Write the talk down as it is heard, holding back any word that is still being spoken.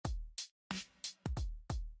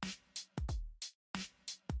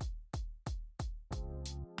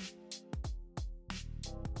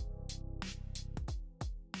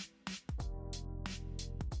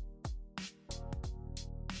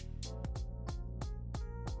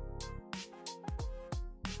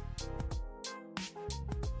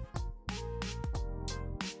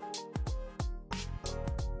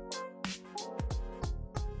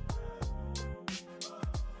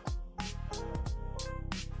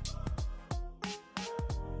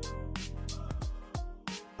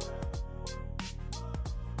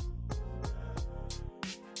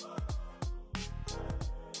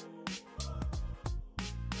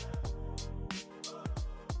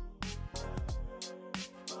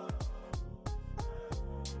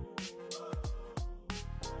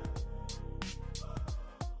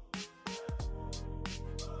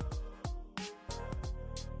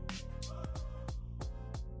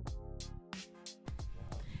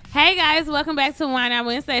Hey guys, welcome back to Wine Out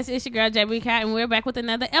Wednesdays. It's your girl JB Cat, and we're back with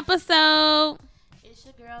another episode. It's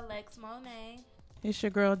your girl Lex Monet. It's your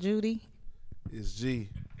girl Judy. It's G.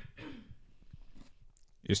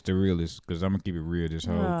 It's the realest, because I'm going to keep it real this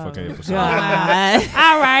whole fucking episode. God.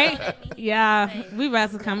 All right. Yeah, we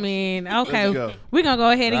about to come in. Okay, we're going to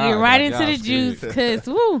go ahead and get right into the juice, because,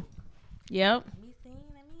 woo. Yep. Let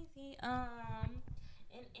me see.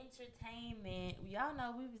 In entertainment, y'all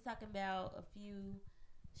know we be talking about a few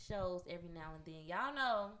shows every now and then. Y'all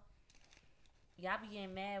know, y'all be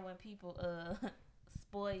getting mad when people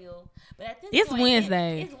spoil. But at this point,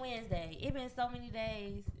 Wednesday. It's Wednesday. It's been so many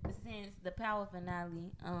days since the Power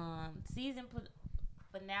finale. Season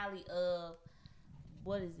finale of,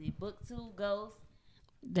 what is it, Book 2 Ghost.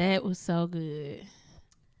 That was so good.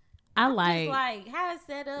 Just like how it's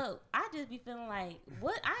set up. I just be feeling like,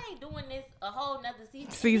 what? I ain't doing this a whole nother season.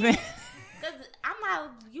 Because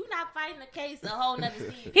you not fighting the case a whole nother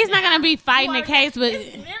season. He's not going to be fighting the case, but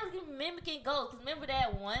mimicking Ghost. Remember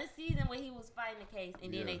that one season where he was fighting the case,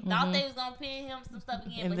 and then they thought they was gonna pin him some stuff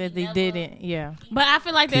again, And but they didn't. Yeah. But I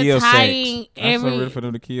feel like they're tying I'm so ready for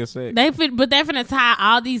them to kill sex. they're finna tie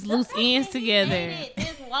all these loose ends together.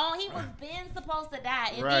 This long, he was been supposed to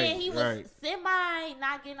die, and then he was semi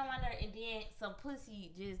not getting on my nerve, and then some pussy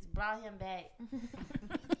just brought him back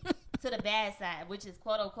to the bad side, which is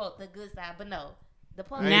quote unquote the good side. But no, the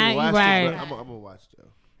pussy. Now you right. I'm gonna watch it though.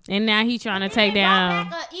 And now he's trying to take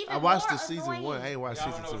down. I watched the season 1. I ain't watched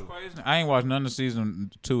season 2. I ain't watched none of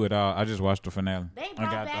season 2 at all. I just watched the finale. I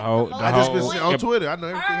got back the whole. the I just been seeing on Twitter. I know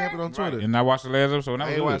everything happened on Twitter. And I watched the last episode. And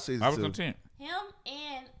I ain't watched season I was 2. content. Him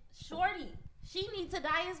and Shorty, she needs to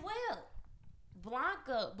die as well.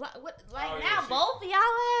 Blanca, now both of y'all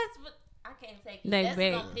ass, but I can't take it. That's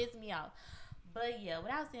gonna piss me off. But yeah,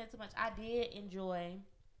 without saying too much, I did enjoy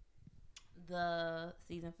the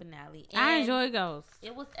season finale. And I enjoy Ghost.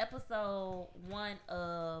 It was episode 1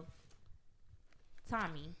 of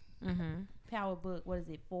Tommy. Mm-hmm. Power Book. What is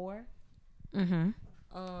it? 4. Mm-hmm.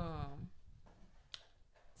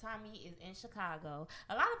 Tommy is in Chicago.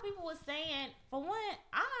 A lot of people were saying, for one,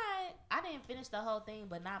 I didn't finish the whole thing,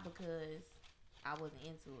 but not because I wasn't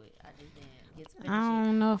into it. I just didn't get to finish it. I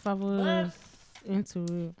don't know if I was into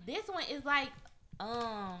it. This one is like,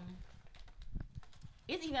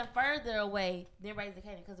 it's even further away than Raising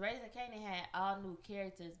Kanan, because Raising Kanan had all new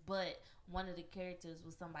characters, but one of the characters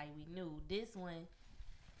was somebody we knew. This one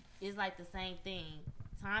is like the same thing.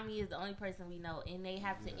 Tommy is the only person we know, and they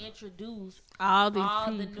have to introduce all the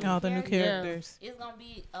new characters. It's gonna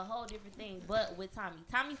be a whole different thing, but with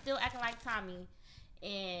Tommy's still acting like Tommy,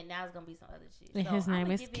 and now it's gonna be some other shit. And so his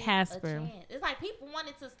name is Casper. It's like people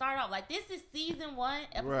wanted to start off like this is season 1,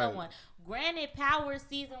 episode 1. Granted, Power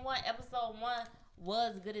season 1, episode 1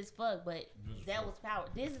 was good as fuck, but that was Power.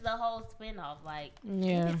 This is a whole spinoff, like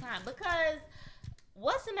time, because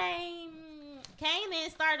what's the name?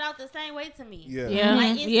 Kanan started out the same way to me. Yeah.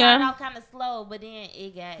 Like it started out kind of slow, but then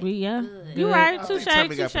it got good. You right, touche.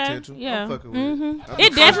 Yeah.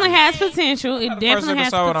 It definitely has potential. It definitely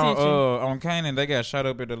has potential. On Kanan, they got shot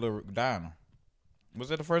up at the little diner. Was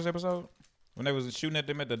that the first episode when they was shooting at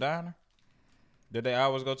them at the diner? Did they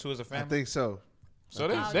always go to as a family? I think so. So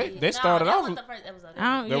they started off. That was the first episode.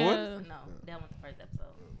 No, that was the first episode.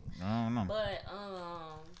 I don't know. But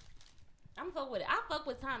I'm fuck with it. I fuck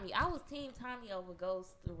with Tommy. I was team Tommy over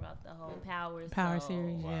Ghost throughout the whole Power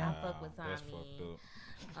series. Yeah, I fuck with Tommy.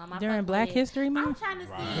 During Black History Month. I'm trying to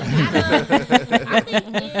see.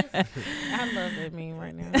 I love that meme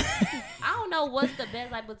right now. I don't know what's the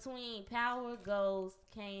best like between Power, Ghost,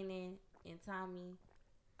 Kanan, and Tommy.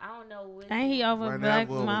 I don't know what. Ain't he over Black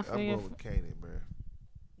Mafia? I'm going with Kanan, bro.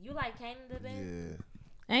 You like Kanan the best?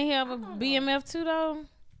 Yeah. Ain't he over BMF too though?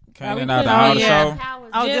 Kanan out the show.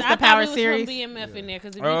 Oh, just the Power series. BMF in there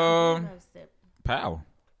because Power.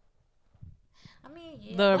 I mean,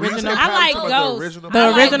 yeah. The original. I like Ghost.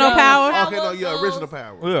 The original Power. Okay, no, yeah, original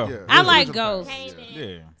Power. Yeah. I like Ghost.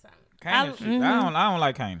 Yeah. Kanan. I don't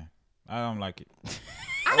like Kanan. I don't like it.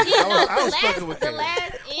 I was fucking with the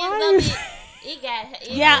last ends of it.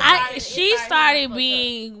 She started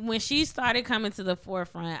being when she started coming to the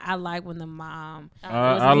forefront. I like when the mom.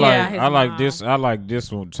 I like this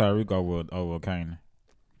one. Tyreek over Kanan,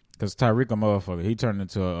 because Tyreek a motherfucker. He turned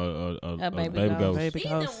into a baby ghost.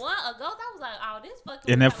 Season 1 of Ghost, I was like, oh, this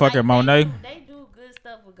fucking. And that fucking Monet. They do good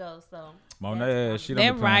stuff with Ghost, so. Monet, she their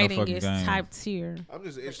don't be playing no writing fucking is game. type tier. I'm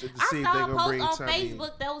just interested to see if I they're saw a gonna bring post on Tommy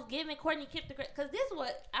Facebook that was giving Courtney Kip the credit, because this is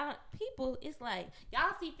what people. It's like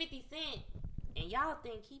y'all see 50 Cent. And y'all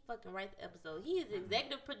think he fucking write the episode. He is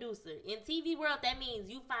executive producer. In TV world, that means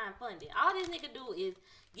you find funding. All this nigga do is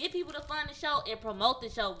get people to fund the show and promote the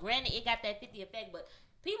show. Granted, it got that 50 effect, but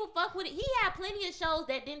People fuck with it. He had plenty of shows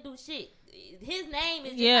that didn't do shit. His name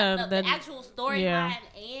is the actual storyline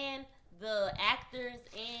and the actors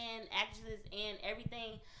and actresses and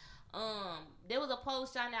everything. There was a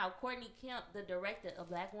post shot out. Courtney Kemp, the director of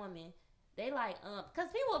Black Woman. They like, cause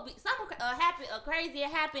people will be something crazy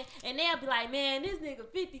happen, and they'll be like, man, this nigga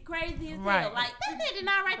 50 crazy as hell. Like that nigga did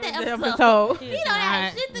not write that episode. He don't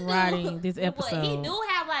have shit to do this episode. But he do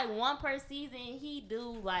have like one per season. He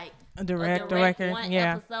do like direct one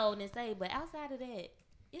episode and say, but outside of that,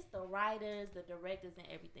 it's the writers, the directors, and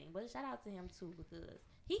everything. But shout out to him too because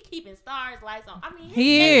he keeping stars lights on. I mean,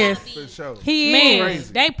 he is. For sure. He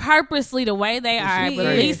is. They purposely the way they are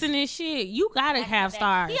releasing this shit. You gotta have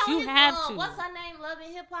stars. You have to. What's her name? Love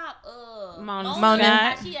and Hip Hop.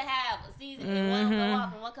 Mona. She'll have a season and one go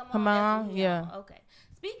off and one come on. Yeah. Okay.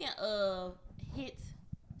 Speaking of hit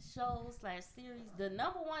shows / series, the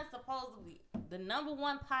number one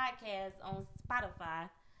podcast on Spotify.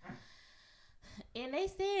 And they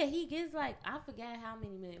said he gets like, I forgot how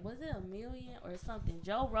many million. Was it 1 million or something?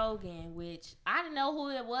 Joe Rogan, which I didn't know who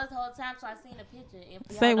it was the whole time, so I seen a picture.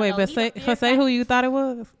 Say who you thought it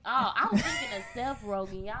was. Oh, I was thinking of Seth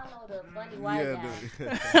Rogen. Y'all know the funny white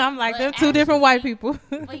guy. I'm like, they're two different white people.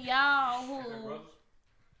 For y'all who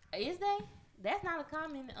is they? That's not a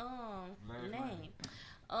common name.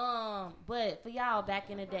 But for y'all back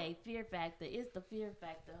in the day, Fear Factor is the Fear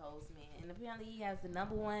Factor host, man, and apparently he has the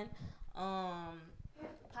number one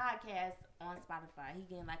podcast on Spotify. He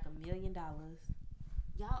getting like $1 million.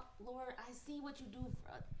 Y'all, Lord, I see what you do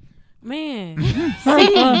for us. Man.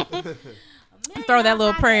 Throw that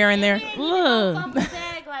little prayer in there. Look.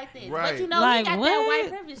 Like this. Right. But you know, like, he got what? that white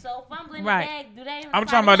privilege, so fumbling the bag. Do they I'm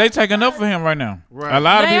talking about they taking up for him right now. Right. A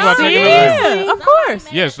lot of people are taking up for him. Yeah, of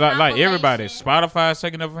course. Yes, like everybody. Spotify is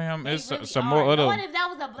taking up for him. It's some more other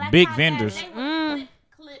big vendors.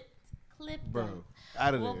 Clip Bro,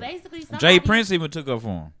 out of there. Basically, Jay Prince even took up for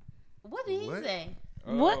him. What did he say?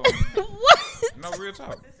 What? What? No real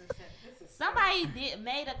talk. Somebody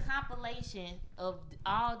made a compilation of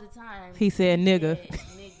all the times He said nigga.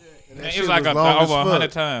 It was like over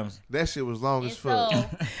 100 times. That shit was long as fuck.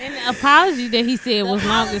 And the apology that he said was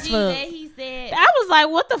long as fuck. I I was like,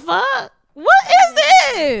 what the fuck? What is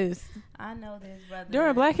this? I know this, brother.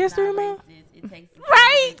 During Black History Month?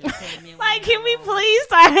 Right? Like, can we please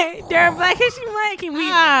start during Black History Month? Can we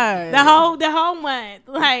the whole month?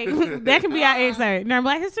 Like, that can be our excerpt during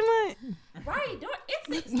Black History Month. Right,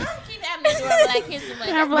 it's keep happening during Black History Month.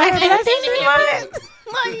 During Black History Month.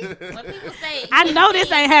 Like, when people say, I know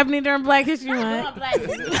this ain't happening during Black History Month.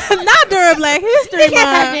 Not during Black History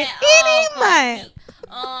Month. Any month.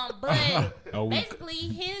 But basically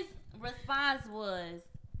his response was,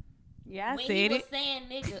 yeah, I when said he it. was saying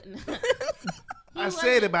nigga. I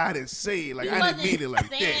said it, but I didn't say it. Like, I didn't mean it like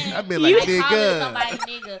that. I mean, like, like,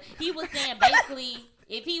 nigga. He was saying basically,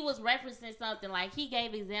 if he was referencing something, like he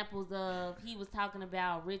gave examples of, he was talking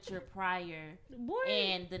about Richard Pryor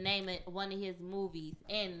and the name of one of his movies,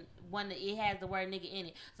 and it has the word nigga in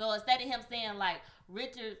it. So instead of him saying like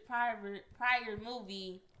Richard Pryor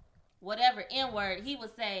movie, whatever N-word, he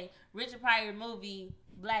would say Richard Pryor movie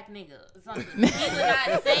black nigga or something.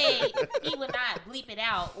 He would not bleep it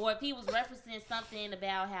out. Or if he was referencing something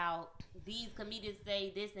about how these comedians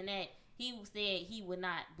say this and that, he said he would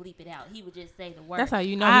not bleep it out. He would just say the word. That's how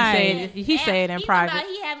you know he said it in private.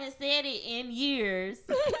 He haven't said it in years.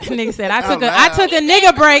 Nigga said I took a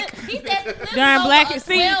nigga break. He said during Black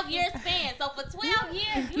 12-year span. So for 12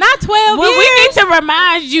 years, not 12 years. We need to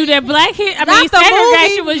remind you that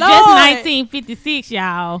segregation was just 1956,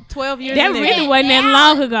 y'all. 12 years. That really wasn't that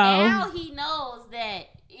long ago. Now he knows that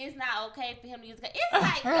it's not okay for him to use. It's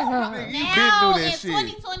like now in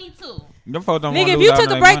 2022. Nigga, if you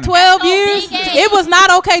took a break 12 years, it was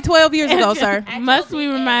not okay 12 years ago, sir. Must we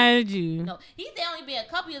remind you? No, he's only been a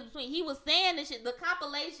couple years between. He was saying this shit. The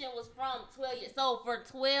compilation was from 12 years. So for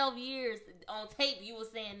 12 years on tape, you was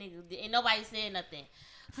saying nigga, and nobody said nothing.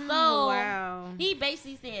 So he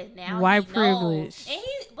basically said now white he privilege. And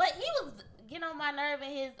he was getting on my nerve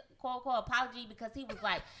in his quote apology because he was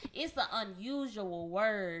like, it's an unusual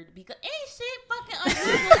word because ain't shit fucking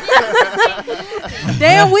unusual.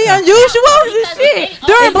 Damn, we unusual? Shit.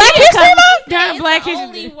 During Black History Month? During Black History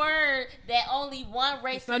Month. Only word that only one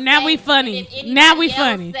race. So now we funny. Now we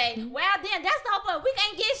funny. Say, well, then that's the whole point. We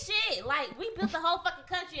can't get shit. Like, we built the whole fucking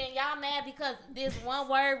country and y'all mad because this one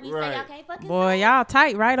word we say y'all can't fucking Boy, say. y'all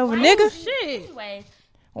tight right over nigga. Shit. Anyway.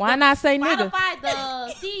 Why not say Spotify, nigga? the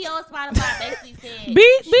CEO of Spotify basically said,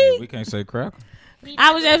 beep. We can't say cracker.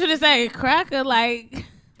 I was just going to say cracker, like.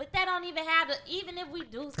 But that don't even have even if we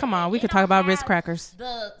do. Come on, we could talk about Ritz crackers.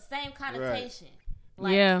 The same connotation.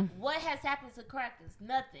 Like, what has happened to crackers?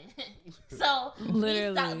 Nothing. So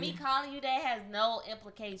literally, me calling you that has no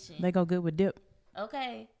implication. They go good with dip.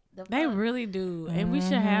 Okay. They really do, and we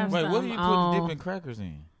should have. Wait, what do you put dip and crackers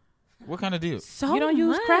in? What kind of dip? So you don't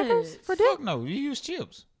use crackers for dip? Fuck no, you use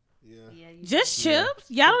chips. Yeah, just chips.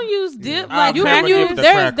 Y'all don't use dip like you can use.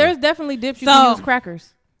 There's definitely dips you can use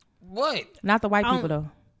crackers. What? Not the white people though.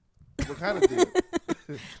 What kind of dip?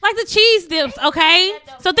 Like the cheese dips, okay?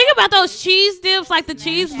 So think about those cheese dips, like the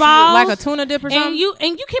cheese balls, like a tuna dip or something.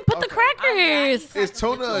 And you can put the crackers. Is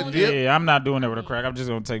tuna a dip? Yeah, I'm not doing it with a cracker. I'm just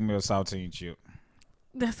gonna take me a saltine chip.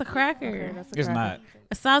 That's a cracker. Okay, that's a It's cracker. not.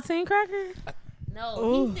 A saltine cracker?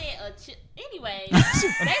 No, he said a chip. Anyway, A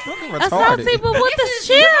saltine, but what the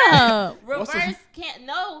chip? Reverse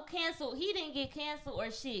cancel. He didn't get canceled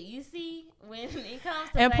or shit. You see, when it comes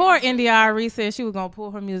to and poor India Arie said she was gonna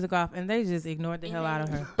pull her music off, and they just ignored the hell out of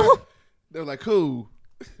her. They were like, who?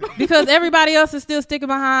 Because everybody else is still sticking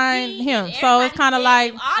behind him, so it's kind of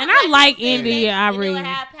like. And I like India Arie.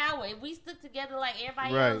 Have power. If we stuck together like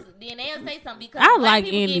everybody else, then they'll say something. Because I like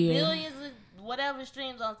people India. Get billions of whatever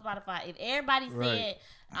streams on Spotify. If everybody said,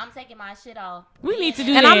 "I'm taking my shit off," we need to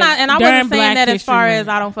do and that. I'm not, and I wasn't saying that as far as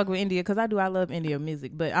I I don't fuck with India, because I love India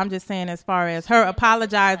music, but I'm just saying as far as her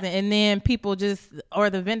apologizing, and then people just,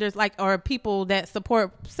 or the vendors like, or people that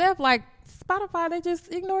support Seth like Spotify, they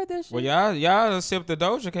just ignore this shit. Well, y'all accept the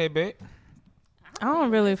Doja Cat back. I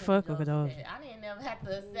don't really fuck with those. I didn't never have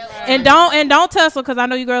to sell And don't tussle, because I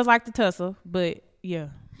know you girls like to tussle, but yeah.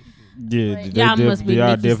 Yeah, y'all must be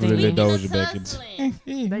y'all Nicki definitely let singing. Doja back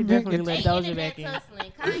in. They definitely let Doja back in.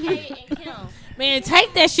 Kanye and Kim. Man,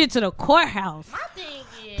 take that shit to the courthouse. My thing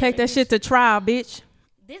is, Take that shit to trial, bitch.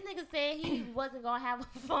 this nigga said he wasn't gonna have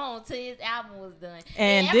a phone till his album was done.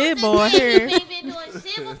 And ever this since boy then, here. he ain't been doing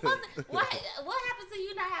shit. What happened to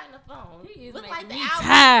you not having a phone? Look like the album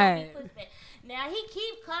tired. is gonna be pushed back. Now he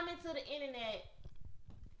keep coming to the internet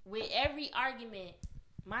with every argument.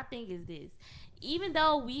 My thing is this: even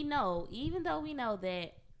though we know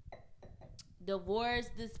that divorce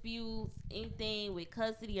disputes, anything with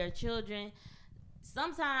custody or children,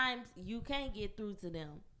 sometimes you can't get through to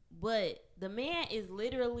them. But the man is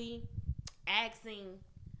literally asking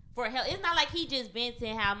for help. It's not like he just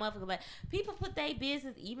venting how motherfuckers like people put their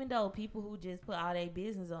business, even though people who just put all their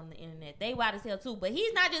business on the internet, they wild as hell too. But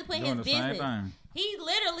he's not just putting his business. He's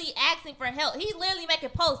literally asking for help. He's literally making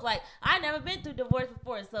posts like, I never been through divorce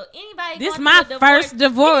before. So anybody This my first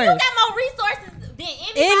divorce. You got more resources than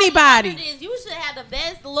anybody. After this. You should have the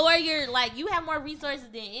best lawyer. Like you have more resources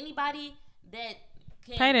than anybody that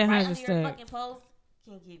can pay that write 100 under your fucking post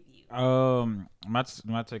can give you.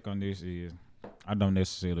 My take on this is I don't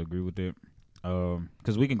necessarily agree with it.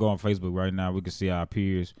 Because we can go on Facebook right now, we can see our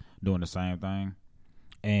peers doing the same thing,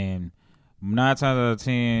 and 9 times out of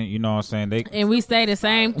 10, you know what I'm saying, and we say the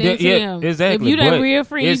same thing to him. Exactly. If you that real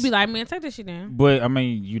friend, you be like, man, take this shit down. But I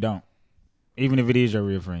mean, you don't. Even if it is your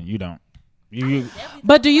real friend, you don't.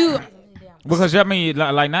 But do you? Because I mean,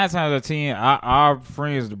 like 9 times out of 10, our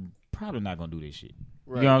friends probably not gonna do this shit.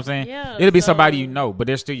 Right. You know what I'm saying? Yeah, it'll be somebody you know, but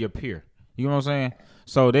they're still your peer. You know what I'm saying?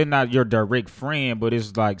 So they're not your direct friend, but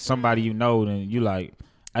it's like somebody you know, and you like,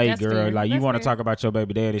 hey, that's girl, fair. Like you want to talk about your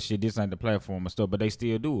baby daddy shit. This ain't the platform and stuff, but they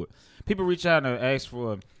still do it. People reach out and ask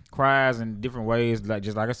for cries in different ways, like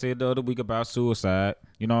just like I said the other week about suicide.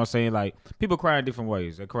 You know what I'm saying? Like people cry in different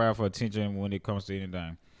ways. They cry for attention when it comes to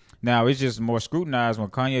anything. Now it's just more scrutinized when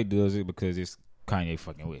Kanye does it because it's Kanye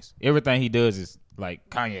fucking West. Everything he does is like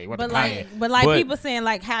Kanye. What the Kanye? But people saying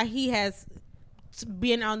like how he has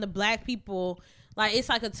been on the black people. Like, it's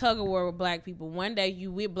like a tug of war with black people. One day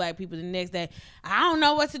you with black people, the next day, I don't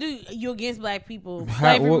know what to do. You against black people.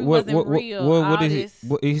 Slavery wasn't real. What did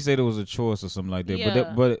he said it was a choice or something like that.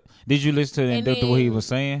 Yeah. But did you listen to what he was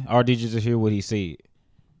saying? Or did you just hear what he said?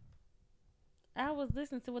 I was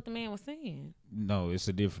listening to what the man was saying. No, it's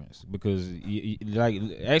a difference. Because, like,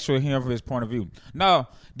 actually hearing from his point of view. No,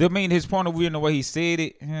 his point of view and the way he said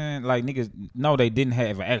it, like, niggas, no, they didn't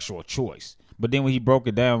have an actual choice. But then when he broke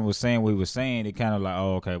it down and was saying what he was saying, it kind of like,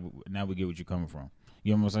 oh, okay, now we get what you're coming from.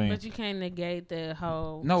 You know what I'm saying? But you can't negate the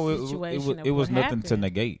whole situation. It was nothing to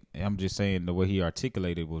negate. I'm just saying the way he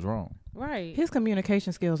articulated was wrong. Right. His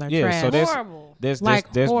communication skills are trash. So horrible. That's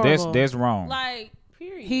wrong. Like,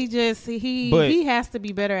 period. He has to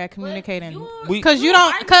be better at communicating. Because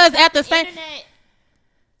at the same internet,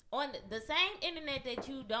 on the same internet that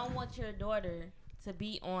you don't want your daughter to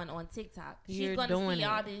be on TikTok, she's gonna see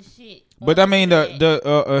all this shit. But I mean,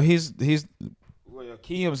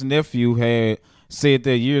 Kim's nephew had said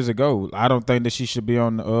that years ago. I don't think that she should be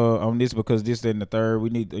on this because this, that, and the third. We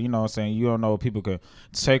need, you know what I'm saying? You don't know if people could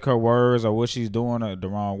take her words or what she's doing the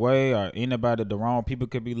wrong way or anybody the wrong people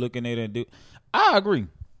could be looking at it and do. I agree.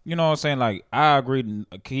 You know what I'm saying? Like, I agree.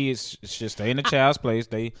 Kids should stay in the child's place.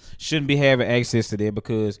 They shouldn't be having access to that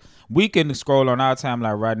because we can scroll on our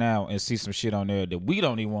timeline right now and see some shit on there that we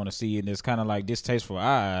don't even want to see, and it's kind of like distasteful for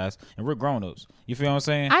our eyes, and we're grown-ups. You feel what I'm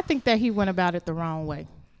saying? I think that he went about it the wrong way.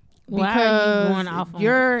 Why are you going Because off on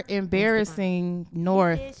you're embarrassing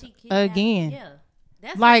North again. Yeah.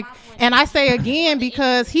 That's Like, what my point and is. I say again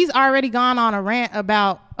because he's already gone on a rant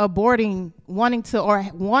about aborting, wanting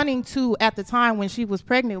to at the time when she was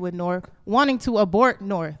pregnant with North, wanting to abort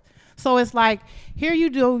North. So it's like, here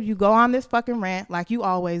you go on this fucking rant like you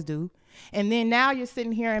always do. And then now you're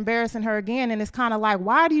sitting here embarrassing her again. And it's kind of like,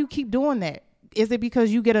 why do you keep doing that? Is it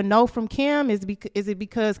because you get a no from Kim? Is it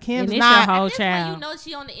because Kim's And it's not? your whole At this point, child. you know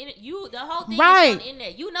she on the internet. The whole thing Right. is on the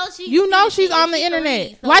internet. You know she's on the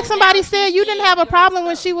internet. Like somebody said, you didn't have a problem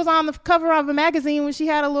when she was on the cover of a magazine when she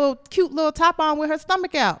had a cute little top on with her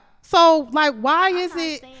stomach out. So like, why is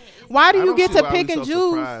it? Why do you get to pick and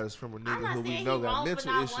choose? From a I'm nigga not who we saying know he got wrong for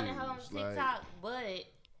mental not issues. wanting her on TikTok, but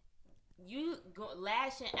you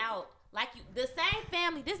lashing out like the same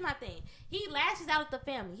family. This is my thing. He lashes out at the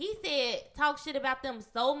family. He said talk shit about them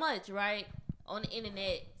so much, right, on the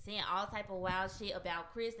internet, saying all type of wild shit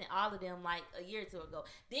about Chris and all of them like a year or two ago.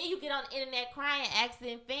 Then you get on the internet crying,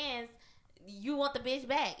 asking fans, you want the bitch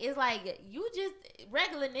back. It's like, you just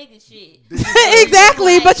regular nigga shit.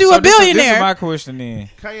 Exactly, but you a billionaire. This is my question then.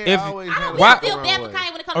 Kanye always I don't Why- feel bad for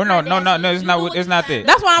Kanye when it comes Oh to no, Kardashian. it's You not. do what It's you not gotta that. do.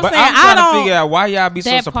 That's what I'm But saying. I'm I trying to don't. figure out why y'all be so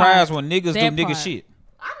That surprised part. when niggas That do nigga part. shit.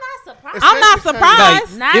 I'm not surprised. I'm not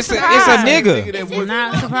surprised. Not It's a surprised. nigga. It's just Not we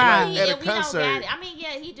don't surprised. get it, At a and we don't concert, got it. I mean, yeah,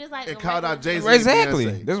 he just like and a called out regular- Jay-Z. Exactly.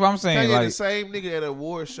 Beyonce. That's what I'm saying. Kanye, Like, the same nigga at a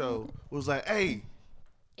award show was like, "Hey,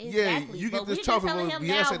 Exactly. yeah, you But get this we trophy." just telling When him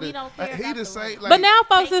now Beyonce we did, don't care he about the the same. women. Like, But now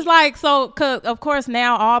folks Thank is you. like, so, cause of course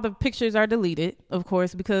now all the pictures are deleted, of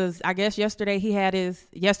course, because I guess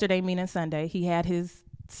yesterday meaning Sunday, he had his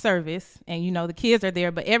service and the kids are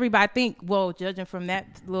there, but everybody judging from that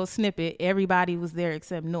little snippet, everybody was there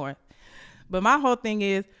except North. But my whole thing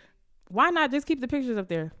is, why not just keep the pictures up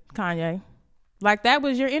there, Kanye? Like, that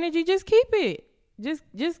was your energy, just keep it.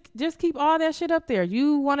 Just keep all that shit up there.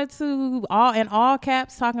 You wanted to in all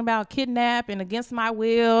caps talking about kidnap and against my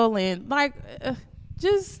will and like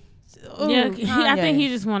just Yeah, I Kanye. think he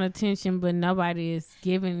just want attention, but nobody is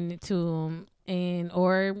giving it to him,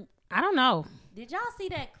 or I don't know. Did y'all see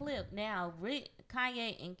that clip? Now,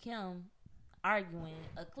 Kanye and Kim arguing.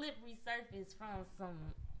 A clip resurfaced from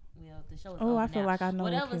the show is Oh, over I feel now. like I know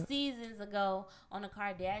Whatever the clip. seasons ago on the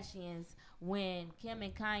Kardashians when Kim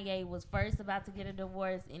and Kanye was first about to get a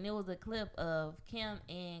divorce, and it was a clip of Kim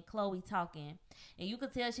and Khloe talking, and you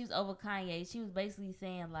could tell she was over Kanye. She was basically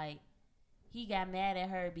saying like he got mad at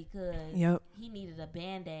her because Yep. he needed a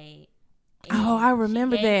Band-Aid. Oh, I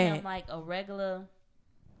remember she gave that. him like a regular.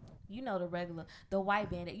 The white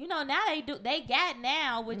Band-Aid. Now they got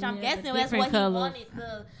now, which I'm Yeah, guessing the that's different what colors. he wanted,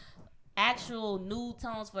 the actual nude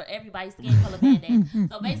tones for everybody's skin color Band-Aid.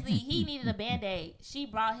 So basically he needed a Band-Aid. She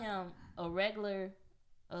brought him a regular,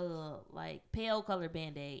 like pale color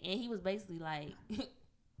Band-Aid. And he was basically like,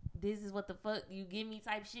 this is what the fuck you give me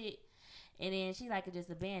type shit. And then she like, it's just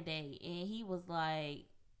a Band-Aid. And he was like,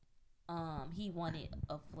 he wanted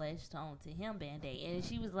a flesh tone to him Band-Aid. And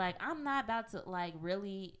she was like, I'm not about to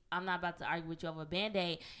argue with you over a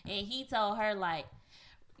Band-Aid. And he told her like,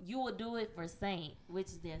 you would do it for Saint, which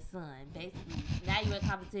is their son. Basically, now you're in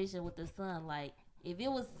competition with the son. Like, if it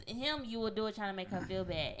was him, you would do it trying to make her feel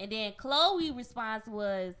bad. And then Khloe's response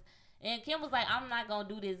was, and Kim was like, I'm not going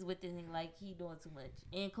to do this with this nigga, like, he doing too much.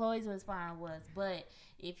 And Khloe's response was, but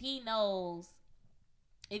if you know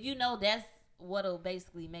that's what'll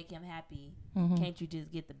basically make him happy, can't you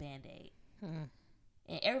just get the Band-Aid?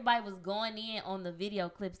 And everybody was going in on the video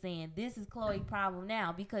clip saying, this is Khloe's problem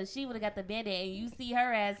now, because she would have got the Band-Aid, and you see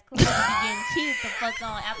her ass Khloe be getting cheated the fuck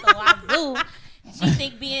on after Wazoo. She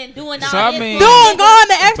think doing all So, I this. mean- going the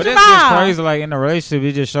but extra it's just mile. crazy. Like in a relationship,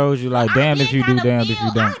 it just shows you like, I damn did if you do, kinda damn if feel-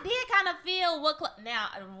 you don't. I did kind of feel what now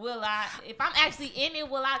will I? If I'm actually in it,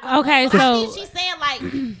 will I go? Okay, But I so- see she's saying like,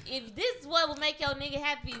 if this is what will make your nigga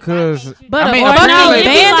happy, why 'Cause- can't you But I mean, a fucking apparently- it be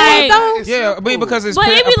Band-Aid, like- though? It's Yeah, I simple. mean, because it's But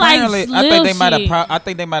it be like apparently, little shit. I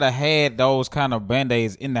think they might have had those kind of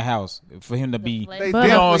Band-Aids in the house for him to be. flavor. They You But-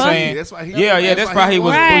 know what I'm but- saying? That's why he. That's why he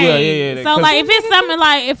was. Right. Yeah. So 'Cause- like, if it's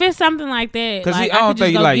something like that, Cause like, I don't could just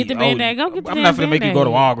think go like get the Band-Aid. Go get the I'm not gonna make you go to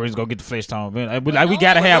Band-Aid. Walgreens, go get the flesh tone. Like we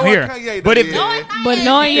gotta have Knowing here. Kanye, But if yeah. But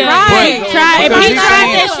knowing your Right. try, if Because he he's tried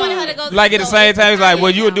saying- that wanted her to go. Like at the same time, it's like,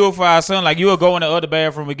 well, you would do it for our son. Like you would go in the other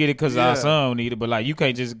bathroom and get it because our son need it. But like you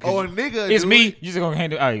can't just. Oh, a nigga. It's me. You just gonna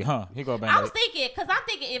hand it. Hey, here go Band-Aid. I was thinking, because I'm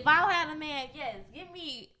thinking if I had a man, yes, give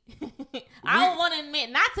me. I would want a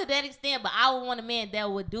man, not to that extent, but I would want a man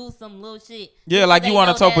that would do some little shit. Yeah, like you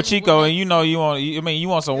want a Topo Chico, and you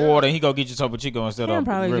want some water, and he go get you Topo Chico instead of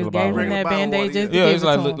probably regular just gave bottle. him that Band-Aid just to Yeah, give it's it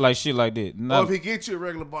to him. like shit like that. Or if he get you a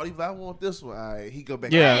regular bottle, he's like, I want this one. All right, he go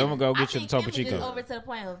back. Yeah, I'm gonna go get you the I Topo think Kim is Chico. just over to the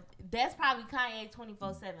point of that's probably Kanye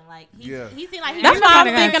 24/7. Like he seemed like That's what I'm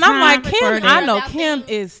got thinking. time I'm like, for Kim. that. I know Kim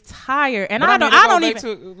is tired, and But I don't mean,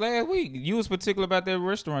 even. last week, you was particular about that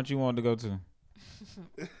restaurant you wanted to go to.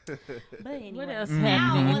 But anyway, What else now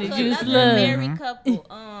happening? on The to Juice another Love. married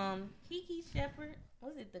couple. Kiki Shepherd,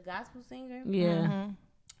 was it the gospel singer? Yeah.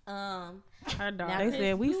 Her They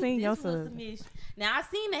said, "We seen your son." Now I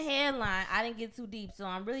seen the headline. I didn't get too deep, so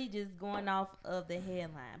I'm really just going off of the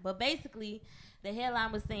headline. But basically, the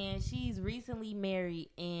headline was saying she's recently married,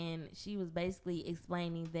 and she was basically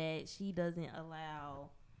explaining that she doesn't allow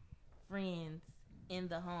friends in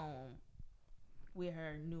the home with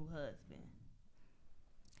her new husband.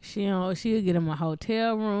 She'll get him a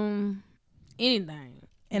hotel room, anything,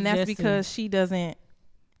 And that's Just because she doesn't.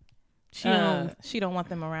 She don't want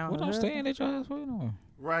them around. What her I'm husband. staying at your house? What you doing?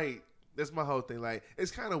 Right. That's my whole thing. Like,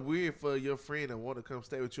 it's kind of weird for your friend to want to come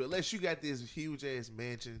stay with you, unless you got this huge ass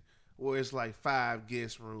mansion where it's like 5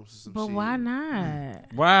 guest rooms or some But shit. why not?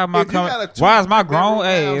 Why am I If you coming? got a Why is my 2-bedroom grown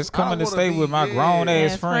house, ass I coming to wanna stay be- with my yeah. grown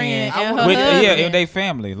ass And friend? and I her wanna be- husband. And they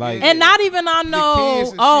family. Like, And not even on no.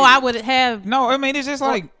 kids and Oh, shit. I would have. no, I mean it's just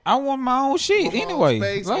like I want my own shit Want my own anyway.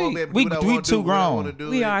 space, I wanna be Like, able to do what I we wanna do too when I wanna grown. do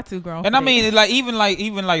We it. are too grown. And for I that. mean, like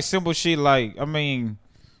even like simple shit. Like, I mean,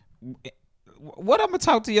 what I'm gonna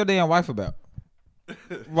talk to your damn wife about?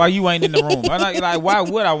 Why you ain't in the room? Like, why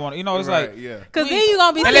would I want? You know, it's Right, like yeah. Because then you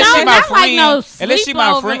gonna be unless sitting she there- my not like friend. no Unless she my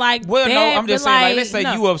sleepover friend. like Well, no, that, I'm just but saying. Like, like, let's say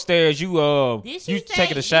no. you upstairs, you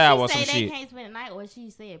take a shower or did some she say shit. they can't spend the night, or she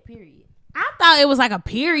said period? I thought it was like a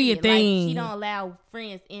period Like, thing she don't allow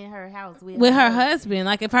friends in her house with her husband.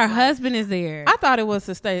 Like if her husband is there, I thought it was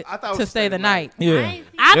to stay I thought it was to to stay the night. Yeah.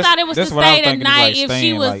 I That's- thought it was to that's what I'm stay the thinking is, night like, if she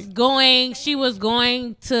staying, was like- going. She was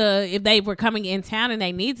going to if they were coming in town and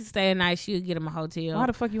they need to stay a night. She would get them a hotel. Why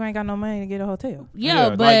the fuck you ain't got no money to get a hotel? yeah,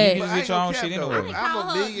 like, but you But get I ain't your gonna own cap, shit though. anyway. I'm a Call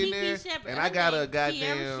her millionaire, Kiki Shepherd. and I got a Her name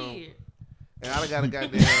goddamn, Sheard. and I got a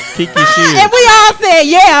goddamn. Kiki And shit. we all said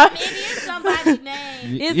yeah. It is somebody's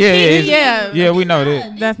name. it's Yeah, Kiki. yeah, we know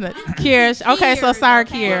that. That's not Kiera. Okay, so sorry,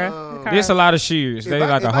 Kiera. There's a lot of shears. They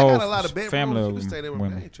like a I whole got a lot of bedrooms, family you of can stay there with me. I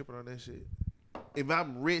women. ain't tripping on that shit. If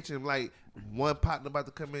I'm rich and like one partner about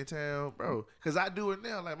to come in town, bro, because I do it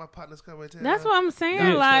now. Like my partners come in town. That's what I'm saying.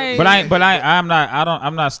 Yeah. Like,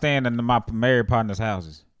 I'm not staying in my married partner's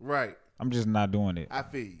houses. Right. I'm just not doing it. I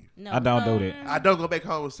feel you. No, I don't do that. I don't go back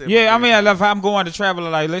home and say. Yeah, I mean, if I'm going to travel,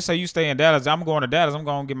 like let's say you stay in Dallas, I'm going to Dallas. I'm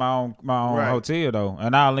going to get my own Right. hotel though,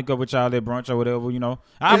 and I'll link up with y'all at brunch or whatever. You know,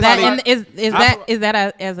 Is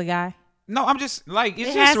that as a guy? No, I'm just like it's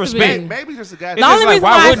It just has to respect. be. Maybe just a guy. The only reason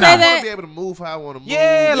why I say I that- want to be able to move how I want to move.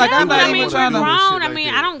 Yeah, like, I'm but not I even mean, we're trying to- grown. Shit I like mean,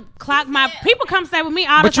 that. I don't clock my people come stay with me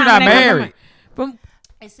all But the you're time. not and they come married. from-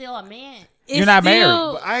 It's still a man. it's You're not married.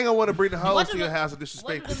 still- But I ain't gonna want to bring the hoes What to does your it- house and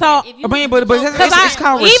disrespect you. So, I mean, but it's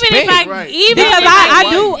called Even if respect. I, Right. even Because if I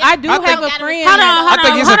I do I have a think- friend. Hold on, I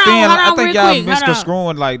think it's a thing. I think y'all real quick, hold on.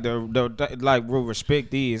 misconstruing like the like what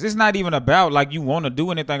respect is. It's not even about like you want to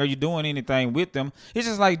do anything or you doing anything with them. It's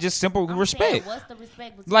just like just simple respect. What's the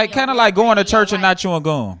respect between Like your kind of like going to girlfriend and church your and wife? not chewing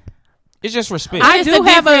gum. It's just respect. I It's do the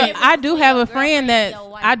have difference a between friend your that girlfriend and your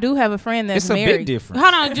wife. I do have a friend that's It's a married. big difference.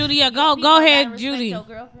 Hold on, Judy. Go People gotta ahead, respect Judy. your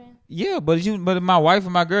girlfriend. Yeah, but my wife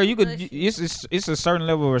and my girl, you could. It's a certain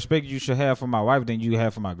level of respect you should have for my wife than you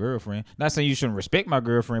have for my girlfriend. Not saying you shouldn't respect my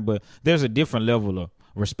girlfriend, but there's a different level of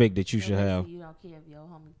respect that you should have. You don't care if your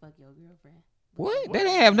homie fuck your girlfriend. What? That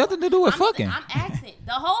didn't have nothing to do with fucking. I'm asking.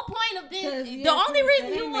 The whole point of this, the only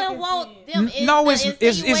reason you wouldn't want them is No, the it's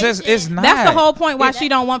insinuation. not. That's the whole point why she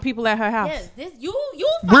don't want people at her house. Yes, this you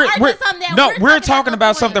We're something that we're talking the about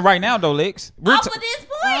point. something right now, though, Lex. We're Off ta- of this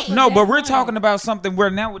point. no, but we're talking about something where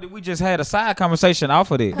now we just had a side conversation off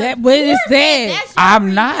of it. That, but it's that. That's your I'm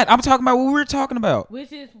reason. not. I'm talking about what we're talking about.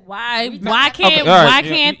 Which is why Okay, can't all right, why yeah,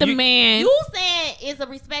 can't the you- man? You saying it's a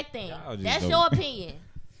respect thing. Y'all just That's don't- your opinion.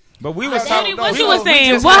 But we was talking. What you was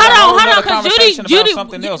saying? Well, hold on, because Judy,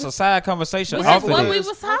 something else, a side conversation. What we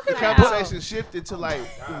was talking about. The conversation shifted to like,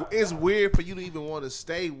 it's weird for you to even want to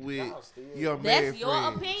stay with your man. That's your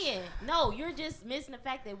opinion. No, you're just missing the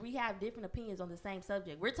fact that we have different opinions on the same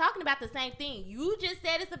subject. We're talking about the same thing. You just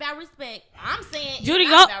said it's about respect. I'm saying Judy,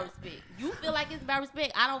 it's not about respect. You feel like it's about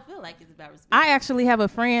respect. I don't feel like it's about respect. I actually have a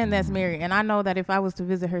friend that's married, and I know that if I was to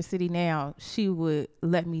visit her city now, she would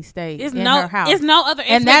let me stay in her house. It's no other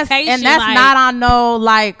expectation. And that's like, not on no,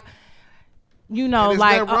 like, you know, and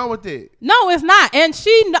like. Nothing wrong with it. No, it's not. And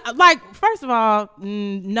she, like, first of all,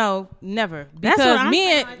 no, never. Because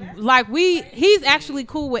me and, like, he's actually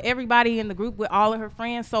cool with everybody in the group, with all of her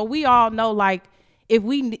friends. So we all know, like, if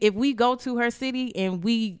we go to her city and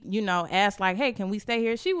we, you know, ask, like, hey, can we stay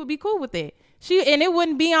here? She would be cool with it. And it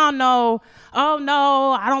wouldn't be on no, oh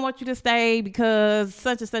no, I don't want you to stay because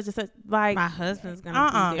such and such and such. Like, my husband's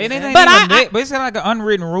gonna be there. But it's like an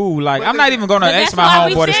unwritten rule. Like, I'm not even gonna ask my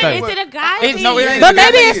homeboy to stay. Is it a guy thing? No, it ain't. But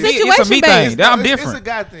maybe it's situation it's a me based. thing. I'm different. It's a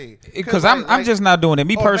guy thing. Because I'm just not doing it.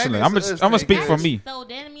 Me personally, I'm gonna speak for me. So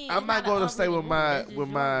then I'm not going to stay with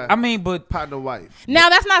my but partner wife. Now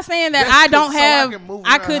that's not saying that I don't have.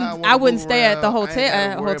 I wouldn't stay at the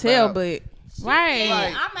hotel, but. Right.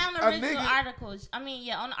 Like, I'm on the original article. On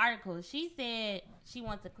the article, she said she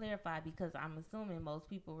wants to clarify because I'm assuming most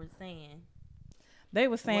people were saying. They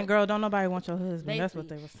were saying, girl, don't nobody want your husband. Basically. That's what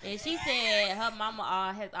they were saying. And she said her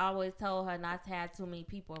mama has always told her not to have too many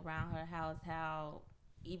people around her house, how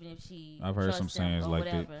even if I've heard some sayings like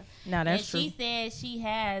that. No, that's true. She said she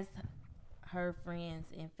has her friends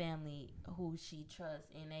and family who she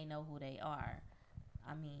trusts and they know who they are.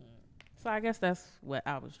 I mean... So I guess that's what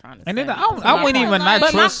I was trying to say. And then I wouldn't even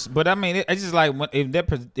not trust, but I mean, it's just like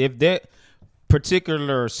if that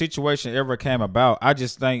particular situation ever came about, I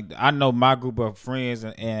just think I know my group of friends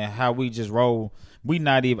and how we just roll. We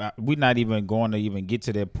not even going to even get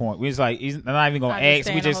to that point. It's like he's not even gonna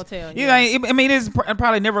ask. We just hotel, I mean, it's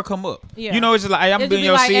probably never come up. Yeah. You know, it's just like, hey, I'm being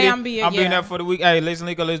your city. Hey, I'm being there for the week. Hey, let's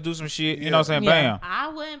do some shit. You know what I'm saying? Bam. I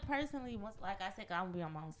wouldn't personally, like I said, I would be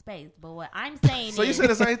on my own space. But what I'm saying so you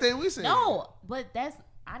said the same thing we said. No, but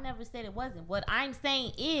I never said it wasn't. What I'm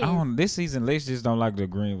saying is, this season, Lex just don't like to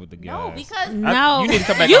agree with the guys. No, because you need to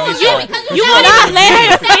come back on this show. You want to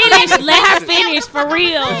let her finish. Let her finish for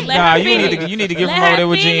real. You need to give them over there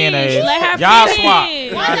with Jen. Let her Y'all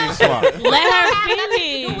finish. swap. Let her finish. Nothing to do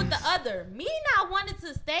finish. with the other. Me not wanting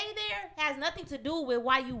to stay there has nothing to do with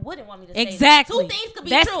why you wouldn't want me to stay exactly. there. Two things could be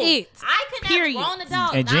That's true. It. I could have grown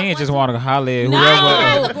adult. And Jen just want to holler at whoever.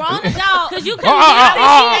 No, a grown adult. Because you can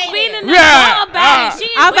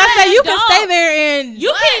I was about to say you can stay there and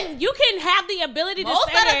you can have the ability to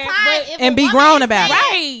stay there and be grown about it.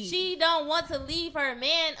 Right. She don't want to leave her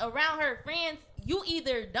man around her friends. You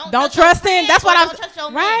either don't trust him. That's what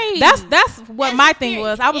I'm right. That's what my thing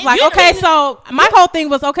was. I was like, okay, so my whole thing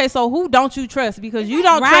was, okay, so who don't you trust? Because you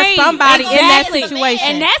don't trust somebody in that situation,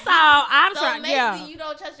 and that's all I'm trying. Yeah, you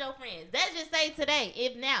don't trust your friends. Let's just say today,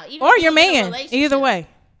 even or your man, either way.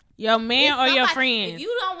 Your man or your friend. If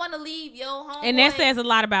you don't want to leave your home, and that says a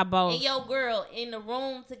lot about both. And your girl in the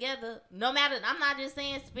room together, no matter. I'm not just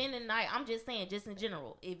saying spending the night. I'm just saying, just in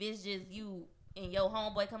general. If it's just you and your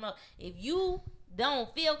homeboy coming up, if you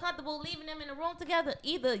don't feel comfortable leaving them in the room together,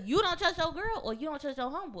 either you don't trust your girl or you don't trust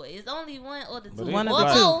your homeboy. It's only one or the two. One or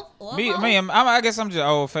both. I guess I'm just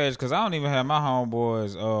old fashioned because I don't even have my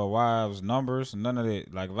homeboys' wives' numbers, none of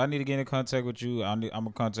that. Like if I need to get in contact with you, I'm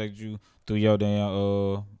gonna contact you through your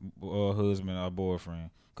damn husband or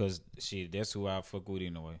boyfriend, because that's who I fuck with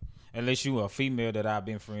anyway. Unless you a female that I've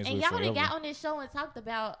been friends with forever. And y'all got on this show and talked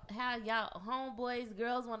about how y'all homeboys,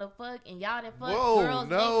 girls want to fuck, and y'all done fuck girls.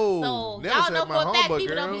 No, so y'all know for a fact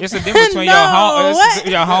people don't be. It's a difference between your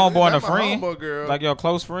homeboy and a friend. Like your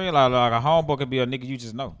close friend, like a homeboy could be a nigga you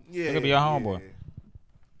just know. Yeah, it could be your homeboy.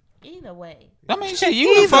 Either way. I mean, shit,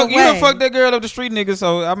 you done fuck that girl up the street, nigga.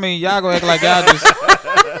 So I mean, y'all gonna act like y'all just.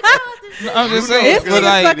 I'm just saying, it's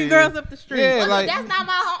like fucking girls up the street. Yeah, like that's not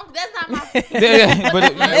my home. That's not my.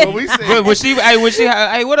 But when she,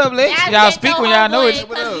 hey, what up, Lex? Y'all speak when y'all know it.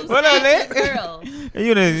 What up, Lex?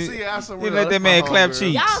 You let that man clap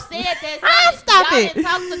cheeks. Y'all said that. Stop y'all it. Didn't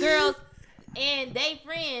talk to girls and they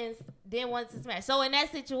friends didn't want to smash. So in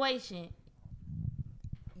that situation,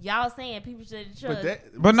 y'all saying people should trust.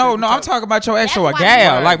 But no, I'm talking about your actual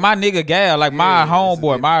gal, like my nigga gal, like my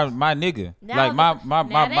homeboy, my nigga, like my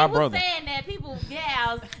brother. Saying that people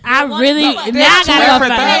gals. I gotta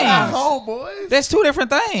go homeboys. That's two different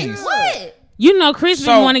things. What? You know, Chris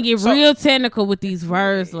want to get real technical with these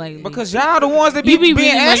words lately. Because y'all the ones that be being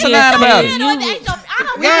asinine about it.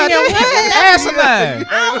 Answer that.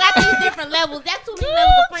 I don't got these different levels. That's too many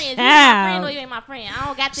levels of friends. You my friend or you ain't my friend. I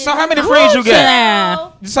don't got this. So how many friends you got?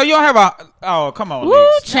 Child. So you don't have a? Oh, come on. Woo,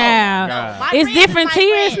 Lex. child. My It's friends different is my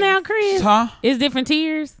tiers friends. now, Chris. Huh? It's different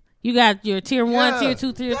tiers. You got your tier 1, Yeah. tier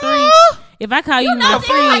 2, tier 3. If I call you, You my know they like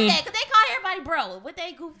friend, that because they call everybody bro with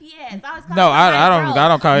their goofy ass. I always call No, I everybody don't. bro. I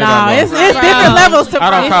don't call No, everybody. it's bro. different levels to I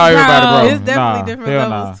don't friends. call everybody bro. It's definitely Nah, different hell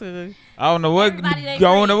levels nah. to. I don't know what Everybody they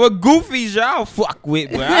going friend. on, what goofies y'all fuck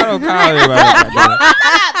with, but I don't call everybody. bro.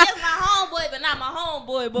 That's my homeboy, but not my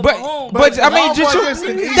homeboy, but my homeboy. But I mean, just Homeboy just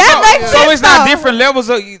an easy- That makes so sense, it's not though. different levels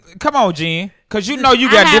of. Come on, Jen, because you know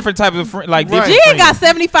you got different types of friends. Like Right. different Jen got friends.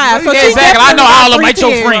 75. So Yeah, she exactly. I know definitely all of them got ain't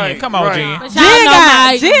your three friend. tiers. Come on, Right. Jen. But Jen y'all know got-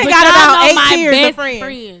 my- Jen but got y'all about know 8 my tiers of best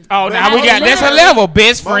friends. Oh, now we Right. got that's a Literally. level.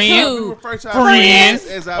 Best Most friend, people refer to our friends,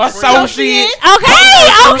 as our associates. Okay,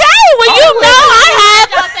 okay. Well, you know I have.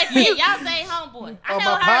 Y'all say friend. Y'all say homeboy. I Oh, know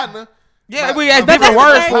my her. partner. Yeah, we got But different that's the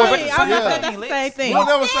words same for it. thing. But I'm Yeah. not saying that's the same thing. We'll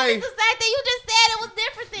never It's say. the same thing. You just said it was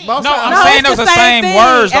different things. Most No, of- I'm No, saying it's those the the same thing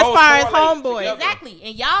words. as Those far as correlate homeboy. together. Exactly.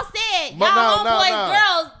 And y'all said But y'all no, homeboys, no.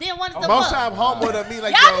 girls didn't want to Most fuck. time, homeboy to me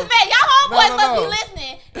like Y'all yo. just bet y'all homeboys No, no, must no. be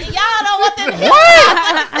listening, and y'all don't want them to hear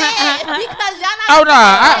what I'm saying because y'all not. Oh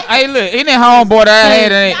no! Hey, look, ain't that homeboy that I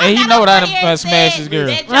had, Y'all and he got know on that here I and smashed said his girl.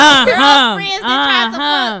 that y'all girls friends didn't try to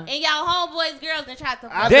Uh-huh. fuck, and y'all homeboys girls didn't try to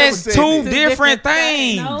I fuck. never That's said two that. different different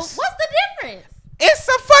things. things. No, what's the difference? It's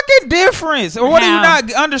a fucking difference. Or what do you How?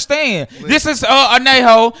 not understand? This is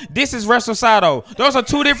anejo. This is reposado. Those are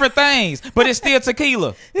two different things, but it's still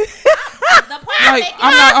tequila. The point Like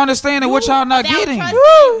I'm not understanding what y'all not about getting. trusting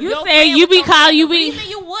You your said friend you with be your call- friend. you The be- reason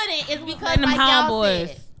you wouldn't is because Letting them like y'all homeboys.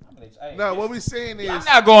 said. No, what we saying is. I'm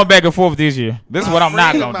not going back and forth this year. This is what I'm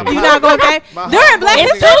not friend, gonna my do. You not going back My during Black homeboy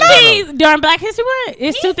It's History nigga- two Month? things during Black History Month.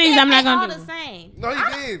 It's He two things said I'm not they all gonna do. the same. No, he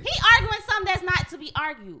did. He arguing something that's not to be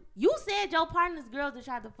argued. You said your partner's girls that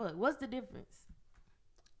tried to fuck. What's the difference?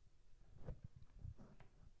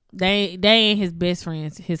 They ain't his best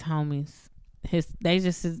friends, his homies. They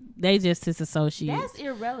just his associates. That's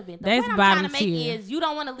irrelevant. The That's point I'm trying to bottom make tier. is you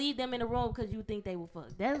don't want to leave them in the room because you think they will fuck.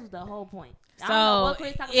 That's the whole point. I don't So know what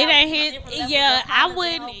Chris talking it about, ain't different his. levels Yeah, of I partners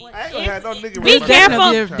wouldn't. and homeboys. I ain't gonna have no nigga. Be with my careful.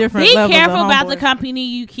 friend. Different Be levels of careful about the homeboys. company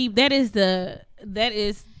you keep. That is the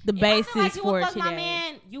If I basis feel like you for would it fuck my today.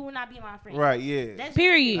 man, you will not be my friend. Right, yeah. That's just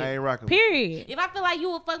Period. I ain't rocking. Period. If I feel like you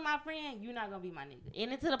will fuck my friend, you're not gonna be my nigga.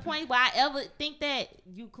 And it's to the point where I ever think that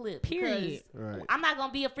you clip. Period. Right. I'm not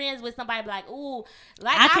gonna be a friends with somebody like, ooh,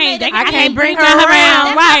 like I can't. made a I friend. can't bring her That's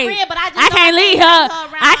around. my Right. friend, but I just I can't don't leave bring her.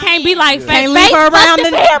 around I can't be men. like, Can't leave her around the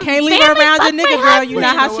family. can't leave her around your nigga, girl. You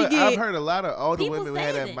know You how know she what? I've get. heard a lot of older People women who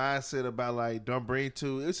had say that that. mindset about like don't bring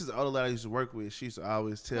two. This is older lady I used to work with. She used to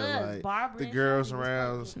always tell Cause Barbara like the and girls Shirley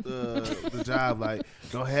around was the job like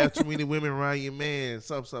don't have too many women around your man.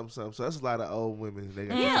 Something. So that's a lot of old women. They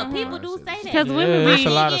got Yeah, that people do mindset. say that. Because Yeah, women there's be- a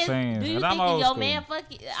lot Do of you sayings. think And I'm if old your school. man fuck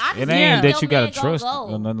you? It ain't that you gotta trust Go.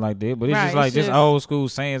 or nothing like that, but it's Right, just like it's this just- old school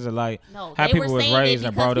sayings of like No, how they people were was saying raised it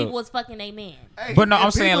and because brought people up. was fucking they man. Hey, But no, and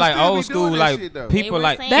I'm saying people like still be old school, doing that like shit, though. people were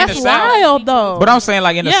like saying in the That's South. wild though. But I'm saying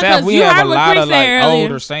like in the Yeah, South 'cause we you have a heard what lot Chris of like said earlier.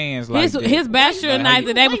 older sayings like His that. his bachelor Like, night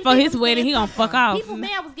the day Wait, before let his me wedding, he say gonna something. fuck off. People man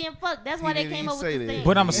was getting fucked. That's why He they didn't came even up with say the that. thing.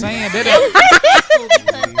 But I'm saying that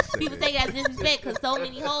Because people take it as disrespect because so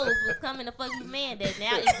many hoes was coming to fuck the man that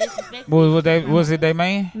now it's disrespectful. was it their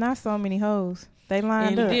man? Not so many hoes. They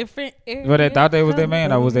lined In up. different areas. But they thought they was their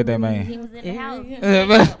man, or was that their He man? was in the house. He Yeah.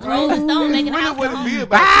 was making- Rolling Stone making the Really house. wouldn't be home.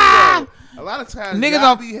 about you, though. A lot of times Niggas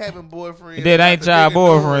y'all don't- be having boyfriends That ain't after y'all niggas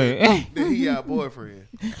knowing boyfriend. that he y'all boyfriend.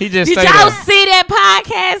 He just Did stayed y'all there. see that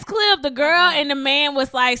podcast clip? The girl and the man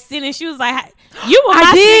was like sitting. She was like, "You were I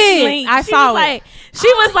my did. sneaky link." I She saw was it. like, she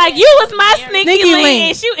was like, "You was my sneaky Sneaky link,"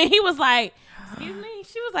 link. and he was like, "Excuse me."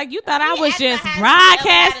 She was like, "You thought I He was asked her just how she ever had a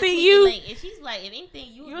broadcasting sneaky you?" link, and she's like, "If anything,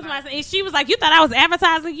 You was my. And she was like, "You thought I was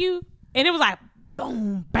advertising you?" And it was like,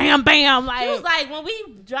 boom, bam, bam. Like, She was like, when we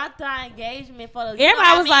dropped our engagement photos,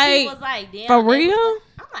 Everybody was people like, was like, damn, for they real? was-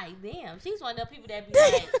 I'm like, damn. She's one of the people that be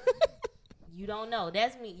like, you don't know.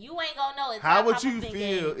 That's me. You ain't gonna know. It's How not would Papa you Fink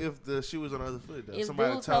feel game. if the shoe was on the other foot though? If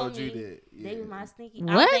Somebody dude told told you me that. They Yeah. was my sneaky.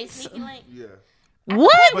 What? I would say sneaky link. Yeah.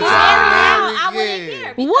 what? But Now, y'all I wouldn't married, care.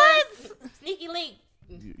 yeah. because What? Sneaky link.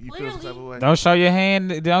 You feel some type of way? Don't show your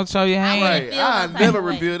hand. Don't show your hand. wouldn't Right. feel I no type never of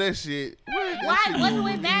way. reveal that shit. Why? What do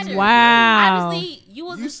it matter? Wow. Obviously, you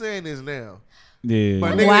was You saying this now? Yeah.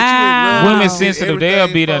 But nigga, Wow. Women did sensitive. everything They'll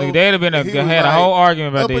be for- they'd have been and he was had a like, whole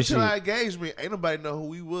argument about up that until shit. our engagement, ain't nobody know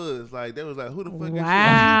who he was. Like they was like, who the fuck is Wow.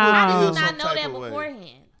 I you? did You not feel know some that type of way.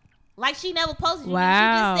 beforehand. Like she never posted you.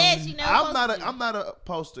 Wow. She just said she never posted you. I'm not a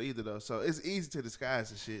poster either though, so it's easy to disguise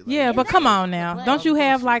and shit. Like, Yeah, but come on now. Don't you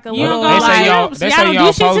have like a You little? don't go like- They y'all say don't y'all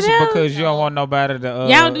do shit post together? because you don't want nobody to. Y'all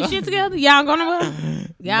don't do shit together. Y'all going to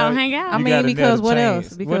y'all don't hang out. I You mean, gotta because get a what chance.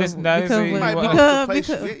 else? What Because is- no, because see, what- might what- because post the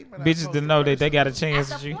because place, you might not bitches post to the know that place. they got a At chance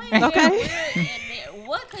the with you. point, Okay.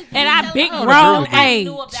 what could you And I tell big us? grown What age.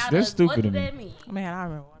 do about That's us? stupid What to do me. that mean? man, I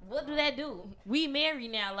remember. What do that do? We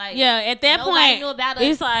married now, like Yeah, at that nobody point, knew about us,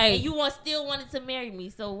 it's like and you still wanted to marry me.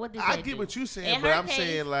 So what did I that get do? what you saying, In but her I'm case-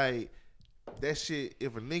 saying like that shit.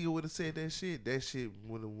 If a nigga would have said that shit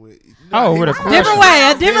would have went. Oh, with a Different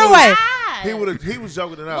way, a different way. God. He was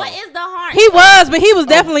joking it out. What is the harm? He was, but he was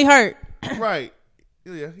definitely hurt. Right.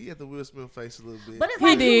 Yeah, he had the Will Smith face a little bit. But it's He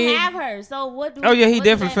like did. you have her. So what do? Oh, yeah, he what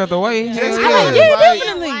does definitely that felt the mean? way. Yeah. Just I because, like, yeah, like,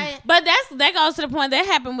 definitely. but that goes to the point that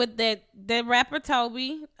happened with that rapper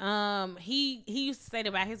Toby. He used to say that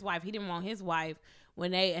about his wife. He didn't want his wife when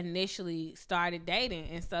they initially started dating,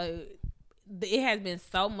 and so it has been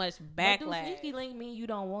so much But do backlash. sneaky link mean you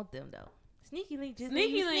don't want them though? Sneaky link just Sneaky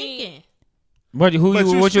mean you link. sneaking.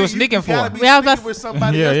 What you sneaking for? gotta be Yeah, I was sneaking about- with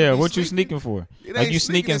somebody Yeah, else to yeah. be What you sneaking. sneaking for? It Like ain't you sneaking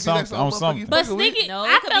sneaking if you let on some something. motherfucker But fucking with. sneaking, No, it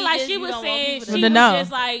I could feel be like just she you was don't want saying people she to was know.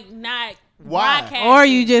 just like not Why? broadcasting. Or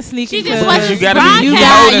you just sneaking. She just because- wasn't You gotta be You you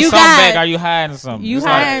got- holding you something got- back. Are you hiding something? You It's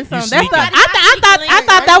like, hiding you something. That's sneaking. the. I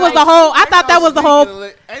thought that was the whole. I thought that was the whole.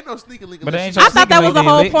 Ain't no sneaking link. But they ain't I thought that was the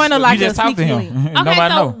whole point of You like just a talk to sneaky him. link. Okay,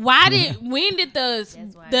 Nobody so know. when did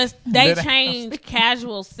they That- change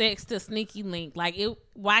casual sex to sneaky link? Like it,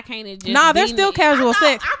 why can't it just? Nah, there's be still me? casual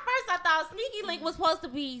sex. I thought sneaky link was supposed to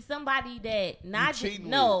be somebody that not cheating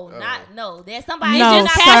no, with, not no. There's somebody No,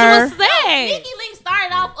 that's Just sir. casual sex. Sneaky link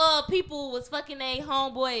started off people was fucking they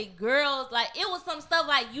homeboy girls. Like it was some stuff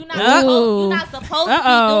like you not supposed to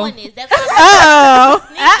be doing this. That's Uh-oh.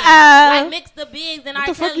 sneaking. Uh-oh. Like mix the bigs and our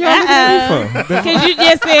the fuck Kelly. you all looking at me for? Because you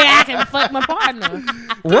just said I can fuck my partner.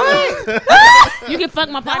 What? You can fuck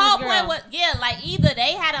my The whole partner's point girl. was like either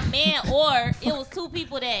they had a man or it was two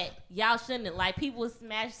people that y'all shouldn't have. Like people would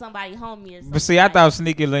smash somebody homie or something. But see, I like thought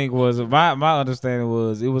sneaky link was my understanding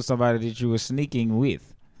was it was somebody that you were sneaking with.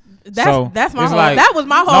 That's my it's whole. like, That was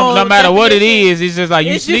my whole. No matter what it definition. is, it's just like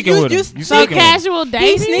you It's just sneaking you- with you- them. You so So sneaking with 'em. casual He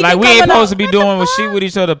dating. sneaking Like we ain't coming supposed up. to be doing with shit with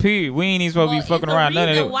each other. Period. We ain't even supposed to be Well, fucking it's a around. None of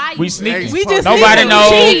reason that. why We you- sneaking. We just Nobody sneaking.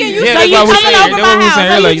 knows. You cheating. You Yeah, so that's you why we coming saying. over That's my what we house.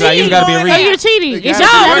 saying So earlier. you Like it's got to be a cheating. So reason. you're cheating. It It's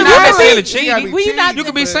gotta y'all. be- You're You not could be- necessarily cheating. We not. You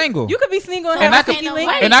could be single. You could be single and And have I a could- sneaky Wait,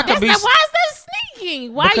 link. And I could be Why is that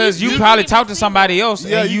sneaking? Why because you sneaking probably if talked you're to somebody else.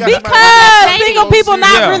 Yeah, and you you. got- Because Dating. single people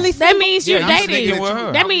not Yeah. really. That means you're Yeah, you dating. sneaking with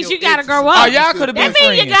her. That means you gotta grow Oh, up. y'all could have been That means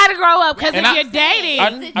friends. you gotta grow up. Because And if I- you're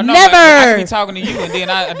dating, I know, Never. I be talking to you, and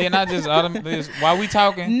then I just while we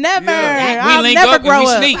talking, Never. Yeah. we I'll link never up and grow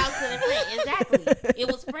we up. sneak. Talk to the friend. Exactly. It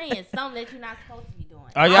was friends. Something that you're not supposed to be doing.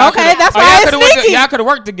 Oh, y'all Okay, coulda- that's oh, why y'all it's coulda went to- sneaky. Y'all could have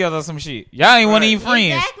worked together or some shit. Y'all ain't one of even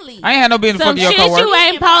friends. Exactly. I ain't had no business some fucking your shit coworker. you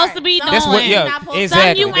ain't supposed to be doing. That's what. Yeah, Not supposed to- exactly.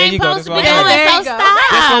 Something you There ain't you go. supposed That's to what be I'm doing. saying. There So you go.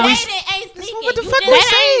 stop. That's what we. Dating ain't sneaking. what the You fuck just- we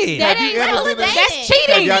That ain't. said. That Have you ain't. ever That's been in- that's Have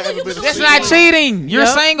cheating. y'all ever been That's to not sleep? cheating. You're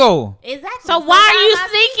Yep. single. Exactly. So why are you not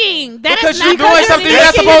sneaking? That Because is you're not doing something you're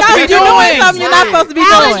not supposed to be You're doing doing. something you're not supposed to be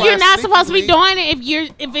How doing. is you're not Sneaky supposed to be link. doing it if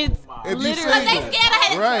it's If you literally? Because they single. scared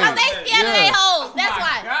of Right. Because they scared of Yeah. their hoes. That's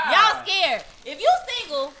why. Y'all scared. If you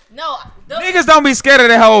single, no. Niggas don't be scared of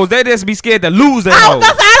their hoes. They just be scared to lose their hoes.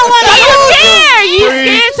 I don't want So to you lose. scared? You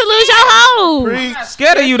Preach. scared to lose your hoe? Preach. I'm not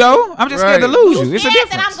scared of you though. I'm just scared to Right. lose You you. It's a scared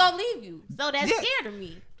that difference. I'm going to leave you. So that's Yeah. scared of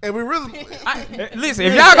me. And we really Listen,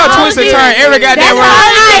 if y'all go twist and turn every goddamn That's all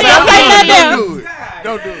right. word, Don't say nothing don't else. do it.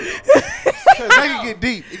 Don't do it. 'Cause that can get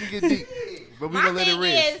deep. It can get deep. But we My gonna let it thing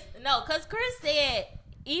rest. is, no, because Chris said,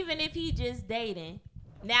 even if he just dating,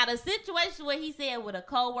 now the situation where he said with a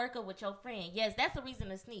coworker with your friend, yes, that's a reason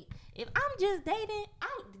to sneak. If I'm just dating, I'm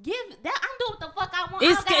doing what the fuck I want. I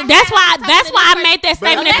It's, don't gotta that's have why. to That's talk why to I this made that person.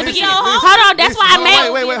 statement at the Listen, beginning. listen, Hold on. That's why I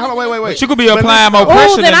made. Wait. you could be But applying more listen-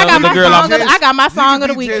 pressure Oh, than then I got the my girl I'm song. I got my song of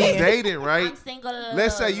the You could be just weekend. dating, right? I'm single.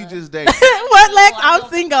 Let's say you just dating. What, Lex? I'm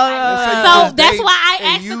single. Let's say you So just that's dating why I and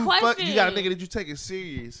asked the you question. You got a nigga that you taking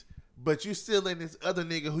serious, but you still in this other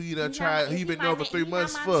nigga who you done tried, who you been knowing for 3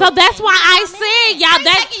 months for. So that's why I said, y'all. I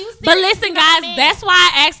That. ain't taking you But serious, listen, you know what I guys. mean? That's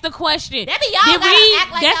why I asked the question. That be y'all Did gotta we?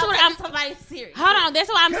 act like That's y'all what taking I'm. somebody serious. Hold on. That's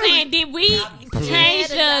what I'm saying. Did we change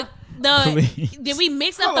the? Please. Did we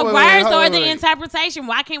mix up Hold the on, words hold or on, the wait. interpretation?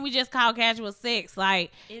 Why can't we just call casual sex?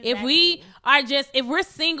 Like, if we Exactly. are just, if we're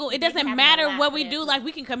single, it didn't doesn't have matter no what laugh we for do. that. Like,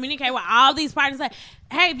 we can communicate with all these partners. Like,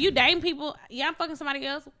 hey, if you dating people, yeah, I'm fucking somebody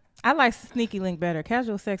else. I like Sneaky Link better.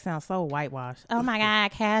 Casual sex sounds so whitewashed. Oh my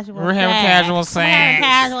God, casual We're having sex. casual sex.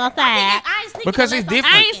 Casual sex. I ain't sneaking Because unless it's I'm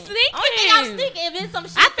different. I ain't sneaking. Only thing sneaking. I'm sneaking if it's some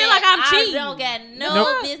shit I feel like I'm that cheating. I don't got no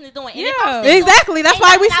Nope. business doing. And Yeah. if I'm single, Exactly. That's ain't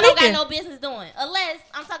why we nothing I don't sneaking. got no business doing. Unless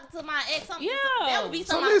I'm talking to my ex. Something, Yeah. that would be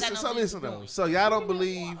So something I listen, got no business though. doing. So y'all don't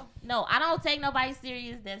believe? No, I don't take nobody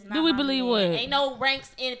serious. That's not. Do we my believe man. what? Ain't no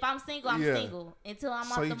ranks. And if I'm single, I'm Yeah. single until I'm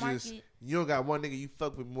So off you the market. just you don't got one nigga you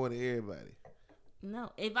fuck with more than everybody.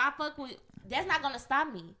 No, if I fuck with, that's not gonna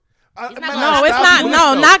stop me. It's not not gonna No, stop it's you. not. But No,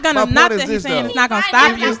 listen, not though, gonna. my Not point that is he's this, saying though. it's not gonna He stop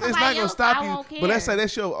might you. not- It's not somebody gonna else, stop I you. won't But let's say care.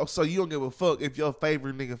 that's your. So you don't give a fuck if your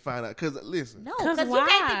favorite nigga find out. Cause listen. No, 'Cause because you why?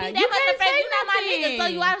 can't be You that much can't of a favorite. say You're not my nigga, so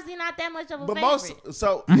nothing. you obviously not that much of a But favorite.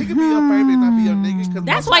 so he can be your favorite, not be your nigga. Cause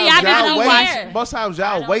That's most why times y'all gotta do wait. what? Most times I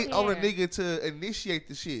y'all don't wait on a care. nigga to initiate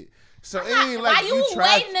the shit. So it Why ain't like you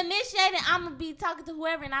try. waiting to initiate it? I'm gonna be talking to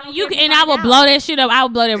whoever, and I don't. You care can, if and I will find blow out. that shit up. I will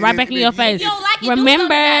blow that right And back then- in your then you- face. You don't like it? Remember, do something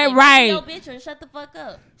about it. right? Your bitch and shut the fuck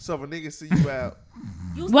up. So if a nigga see you out,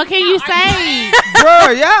 You What see can how you are say?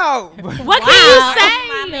 Bro, y'all. What can Wow. you My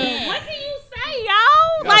say? man. What can you say, y'all?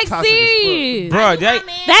 Y'all Like toxic as fuck. serious. Bro, My that,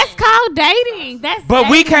 man. That's called dating. That's but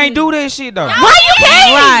we dating. can't do that shit though. Why you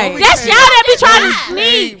can't? Right. That's y'all that be trying to Right.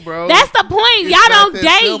 sneak. Hey, bro. That's the point. It's Y'all not don't that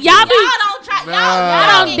date. simple. Y'all be Y'all don't try. Nah. y'all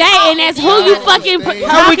Y'all don't get date, caught and that's in who this. you Y'all fucking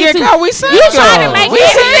understand. How we talking get to. caught? We single. You trying to make we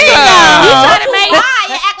it single. You trying to You make. lie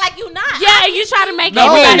and act like you not. Yeah, you try to make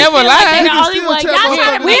No, we everybody ain't never feel like lied. they You the can only still one. tell Y'all trying to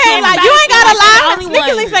motherfuckers We make ain't like everybody you ain't feel gotta like they lie. the only Sneaky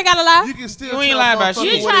one. Links ain't gotta lie. you can still. You ain't tell lying about motherfuckers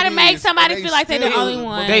shit. You what try it to make is, somebody and feel like they the still only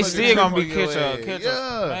one. They motherfuckers still gonna be trip on catch your up. ass. Catch Yeah.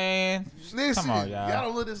 up. Man, Listen, Come on, y'all. y'all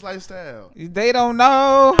don't live this lifestyle. they don't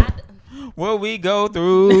know what we go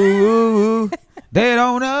through. They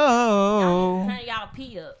don't know. Turn y'all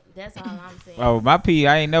pee up. That's all I'm saying. Oh, my pee,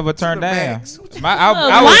 I ain't never turned the down. max. I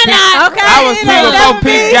Why was not? Okay. I was you pee know, before that pee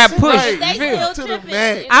bitch. got pushed. Right. You They feel? still To the tripping.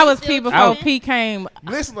 max. I was They pee still before tripping. P came.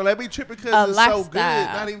 Listen, though, let me tripping because A it's so good.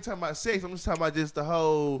 lifestyle. Not even talking about sex. I'm just talking about just the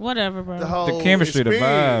whole, Whatever, bro. the whole The chemistry, the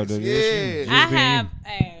vibe, experience. the- yeah. Just I being have you.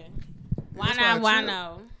 a why That's not? why I Why trip.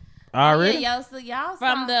 no? Already? Yeah, yo, so y'all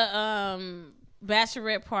From saw- the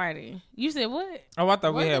bachelorette party. You said what? Oh, I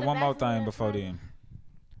thought Was we it had a one more bachelorette thing before party? then.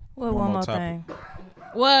 What One one more more topic. thing?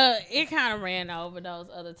 Well, it kind of ran over. Those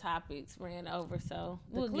other topics ran over, so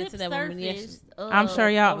The we'll get clip to that when we get. surfaced I'm of sure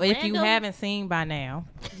y'all, a if you random- haven't seen by now,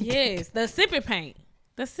 Yes, the sipping paint.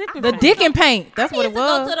 The sipping the paint. dick and paint. That's what Need it to go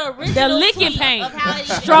was. to the original licking tweet paint. of how it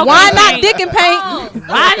Stroking Why paint. not dick and paint? Oh,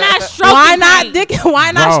 Why not stroking Why not paint? dick?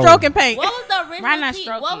 Why not Bro. stroking paint? What was the original Why not tweet?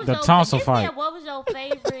 stroking? What was The your, tonsil it said, fight. What was your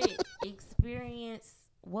favorite experience?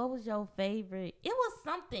 What was your favorite? It was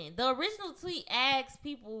something. The original tweet asked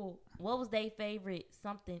people what was their favorite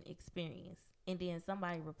something experience, and then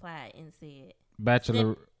somebody replied and said,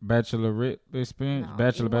 Bachelorette experience? no,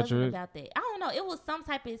 Bachelor, it wasn't bachelorette? about that. I don't know. It was some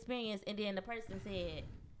type of experience, and then the person said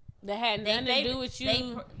That had they nothing to do with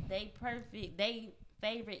you. they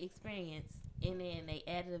favorite experience, and then they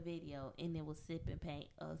added a video, and it was sipping paint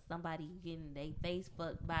of somebody getting their face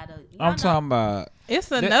fucked by the. I'm talking about.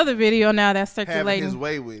 It's another video now that's Having his circulating.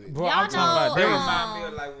 way with it. Bro, Y'all I'm talking about. They know, remind me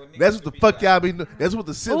of like when niggas That's what the be fuck like- y'all be doing. That's what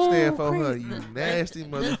the sip stand Ooh, for, huh? crazy. You nasty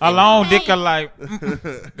mother. A long dick are like.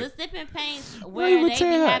 The sipping paints you where would they be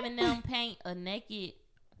tell. having them paint a naked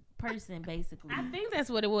person, basically. I think that's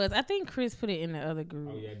what it was. I think Chris put it in the other group.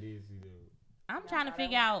 I did see that. I'm trying to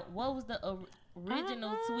figure out what was the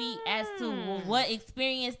original tweet as to what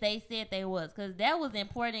experience they said they was, because that was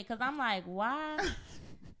important. Because I'm like, why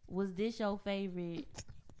was this your favorite?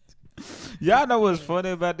 Y'all know what's funny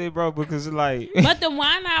about that, bro? Because it's like. But the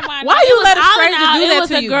why not? Why not, you it was let a all in stranger all, do it that was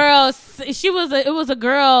to a you? girl. She was. It was a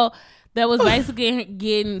girl that was basically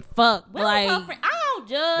getting fucked. What Like was her friend? I don't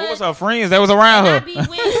judge. What was her friends that was around and I her? be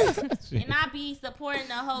with, and I be supporting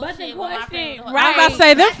the whole But the shit with my question- friends. right. I was about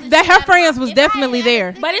to say that her friends was definitely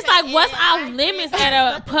there. But it's like, what's off limits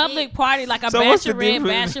at a public party, like a So what's the bachelorette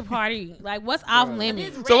difference? bachelor party? Like, what's off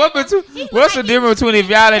limits? So what's the difference between if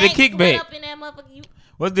y'all at a kickback?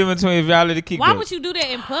 What's the difference between if y'all at a kickback? Why would you do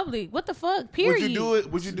that in public? What the fuck? Period. Would you do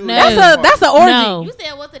it? Would you do No. it? That's an orgy. No. You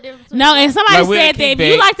said what's the difference? Between No, and somebody Like, we're said a that if kickback.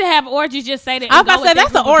 you like to have orgies, just say that. I was and go about to say, with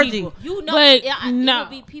that that's an group of orgy. people. You know, But it no. would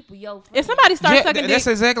be people. Yo, If somebody starts Yeah, sucking that's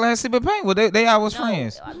dick, exactly how Sippin' Paint. Well, they all was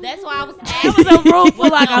friends. That's why I was. It was a room for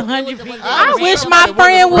like 100 people. I wish my friend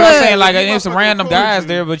But I'm would. saying like You there's some motherfucking random cool guys with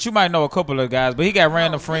there, you. but you might know a couple of guys. But he got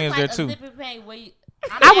random friends there too.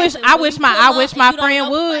 I wish my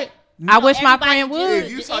friend would. I wish my friend would.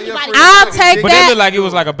 If you saw your friend I'll sucking take dick- But that. they look like it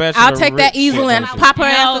was like a bachelor. I'll take that easel and pop her No,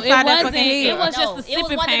 ass it upside that wasn't. fucking It head. was just the It was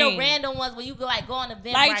sipping one of paint. the random ones where you could like go on a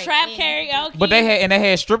event Like trap karaoke. But they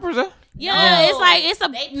had strippers there. Yeah, it's like, it's a,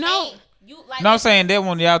 They no. paint. You like No, I'm saying that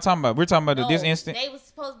one y'all talking about. We're talking about this instant. They was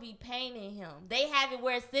supposed to be paint. painting him. They have it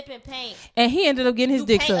where it's sipping paint. And he ended up getting his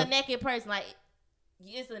dick sucked. sucked. A naked person, like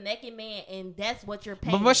it's a naked man, and that's what you're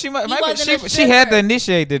painting. But she had to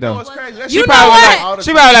initiate it though. What's crazy? She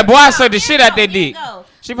probably like, boy, I sucked the shit out that dick.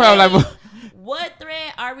 She probably like, what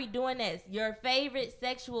thread are we doing next? Your favorite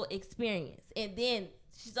sexual experience, and then.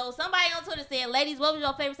 So somebody on Twitter said, "Ladies, what was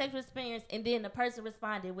your favorite sexual experience?" And then the person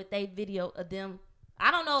responded with a video of them.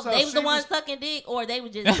 I don't know if they was the ones sucking dick or they were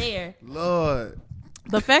just there. Lord,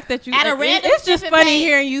 the fact that you at a random it's just funny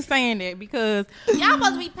hearing you saying that because y'all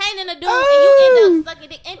supposed to be painting a dude and you end up sucking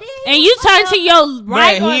dick and you turn to your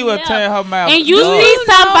right he would turn her mouth and you see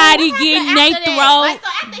somebody getting their throat. Like, so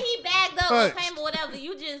after he bagged up or came or whatever,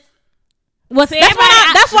 you just. That's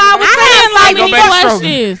why I was saying like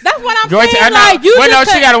questions. That's what I'm saying. Like you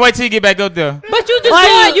she gotta wait till you get back up there. But you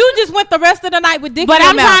just went the rest of the night with dick in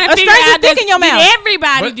your mouth. But I'm trying to figure out dick in your mouth.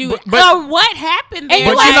 Everybody do it. So what happened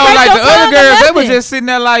there? But you know, like the other girls, they were just sitting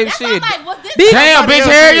there like shit. Damn, bitch,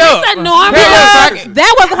 hurry up. That's a normal.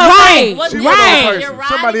 That wasn't her right. Right.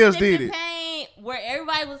 Somebody else did it. Where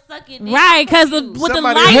everybody was sucking dick. Right, because with the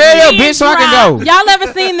light. Hurry up, bitch, so I can go. Y'all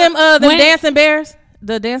ever seen them dancing bears?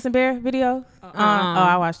 The dancing bear video?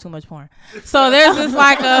 I watch too much porn. So there's this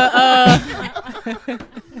like but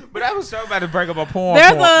I was so about to break up a porn.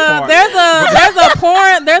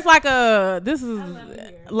 There's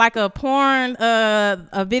like a porn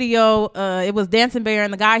a video. It was Dancing Bear,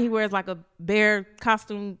 and the guy, he wears like a bear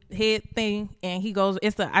costume head thing, and he goes,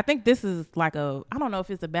 I think this is like I don't know if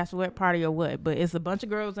it's a bachelorette party or what, but it's a bunch of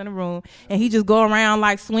girls in a room, and he just go around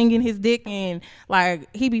like swinging his dick, and like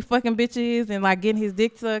he be fucking bitches and like getting his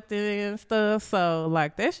dick sucked and stuff. So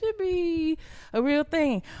like that should be a real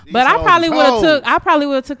thing. But I probably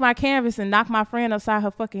would have took my canvas and knocked my friend upside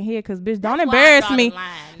her fucking head, because bitch, don't embarrass me.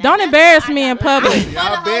 Don't embarrass me in public.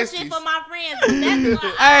 Shit for my friends.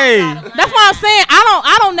 That's why I'm saying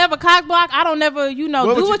I don't never cock block. I don't never, do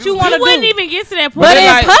what you want to do. You wouldn't even get to that point. But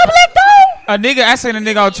in public though, I seen a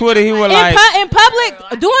nigga on Twitter. He was like, in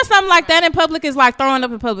public, doing something like that in public is like throwing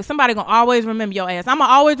up in public. Somebody gonna always remember your ass. I'm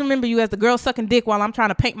gonna always remember you as the girl sucking dick while I'm trying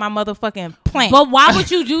to paint my motherfucking plant. But why would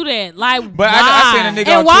you do that? Like, but why? I seen a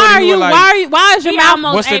nigga and on Twitter. Why is your mouth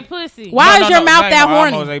almost a pussy? Why is your mouth that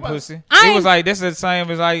horny? Almost a pussy. It was like, this is the same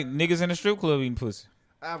as like niggas in the strip club eating pussy.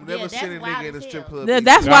 I've never seen a nigga in a strip club.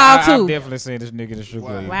 That's wild too. I've definitely seen this nigga in the strip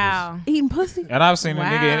club. Wow. Eating pussy. And I've seen a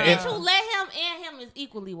nigga And to let him and him is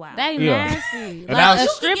equally wild. They nasty. Like a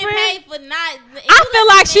stripper get paid for not. I feel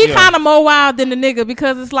like she kind of more wild than the nigga,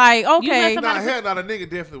 because it's like, okay. Nah, the nigga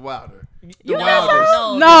definitely wilder. The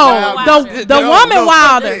woman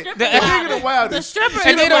wilder. The nigga the wildest. The stripper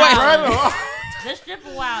is wilder. The stripper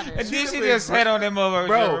wilder. And then she just had on them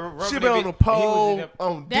motherfuckers. Bro, she been on the pole,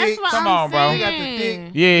 on dick. Come on, bro. He got the dick.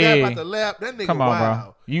 Yeah. About the lap. That nigga come on, wild.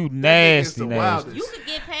 bro. You nasty. You could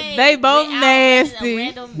get paid. They both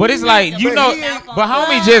nasty. But it's like, but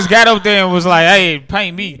homie just got up there and was like, hey,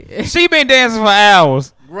 paint me. She been dancing for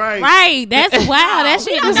hours. Right. That's wild. That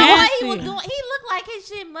shit is nasty. He looked like his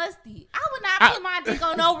shit musty. I would not put my dick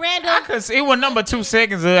on no random. It was number 2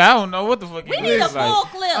 seconds. I don't know what the fuck. We need a full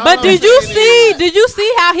clip. But did you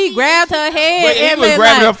see how he grabbed her head? He was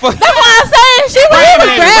grabbing her foot. That's what I'm saying. He was grabbing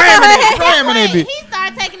her head. He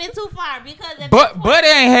started taking it too far because. But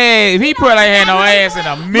he probably ain't had no ass in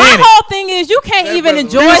a minute. My whole thing is you can't even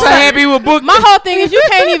enjoy. So happy with book. My whole thing is you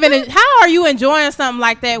can't even. How are you enjoying something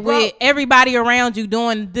like that with everybody around you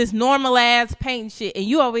doing this normal ass paint shit, and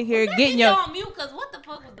you over here getting your on mute? Because what the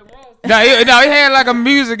fuck was the wrong? No, it had like a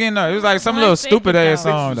music in there. It was like some little stupid ass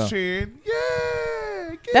song though.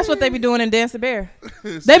 That's what they be doing in Dancing Bear.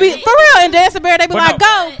 They be for real in Dancing Bear. They be like,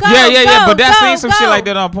 go. Yeah. But that's seen some shit like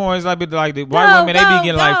that on porn. It's like the white women, they be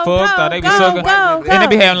getting like fucked or they be sucking, and they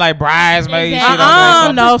be having like bridesmaids.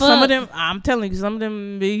 No, some of them. I'm telling you, some of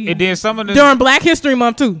them be. And then some of them during Black History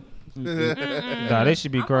Month too. Nah, that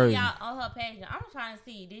should be crazy. On her page, I'm trying to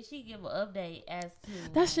see, did she give an update as to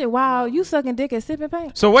that shit? Wow, you sucking dick and sipping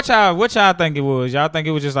paint. So what y'all think it was? Y'all think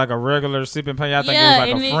it was just like a regular sipping paint? Y'all think it was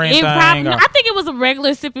like a friend thing? I think it was a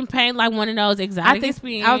regular sipping paint, like one of those exotic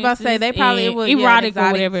experiences. I was about to say they probably was erotic or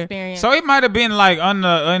whatever. Experience. So it might have been like in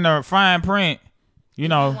the fine print.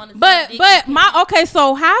 But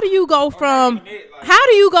so how do you go from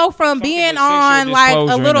being on like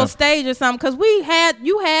a little stage or something? Because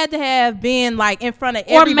you had to have been like in front of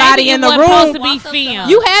everybody in the room. Supposed to be filmed.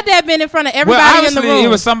 You had to have been in front of everybody in the room. It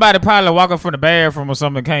was somebody probably walking from the bathroom or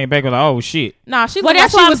something, came back and like, oh shit. Nah, she looked like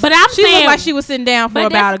she was sitting down for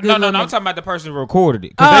about a good. No. I'm talking about the person who recorded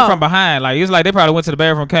it, because they from behind. Like it's like they probably went to the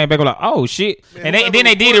bathroom, came back and like, oh shit, and then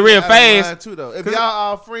they did it real fast. Too, though. If y'all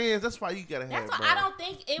all friends, that's why you gotta have. I don't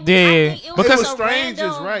think it was. Yeah, it because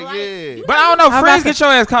strangers, right? Yeah, but I don't know. man get your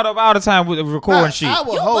ass caught up all the time with recording shit. You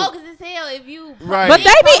bogus as hell if you. Right. But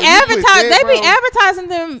they be advertising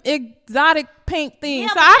them exotic pink things.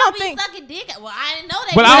 Yeah, so I don't think. Sucking dick. Well, I didn't know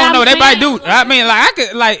that. But I don't know. They might do. I mean, like I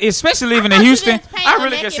could, like especially living in Houston, I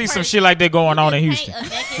really can see some shit like that going on in Houston.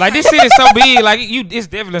 Like this city is so big, like it's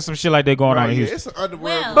definitely some shit like that going on in Houston. It's an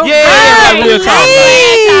underworld. Like real talk.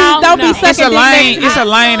 Don't be sucking dick. It's a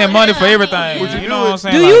lane and money for everything. You know what I'm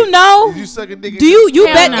saying? Do you know? You sucking dick? Do you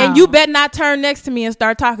bet? And you bet not turn next to me and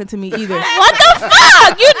start talking to me either. What the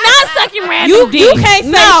fuck? You not sucking random dick. You can't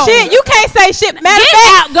say shit. You can't say shit. Matter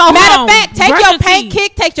of fact, take your paint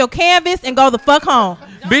kick, take your canvas, and go the fuck home.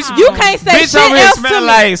 Bitch, you can't say bitch shit over here else to smelling me.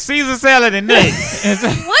 like Caesar salad and nuts.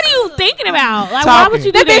 What are you thinking about? Like, why would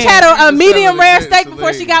you do that? Bitch had a medium rare steak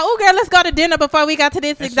before she got. Oh, girl, let's go to dinner before we got to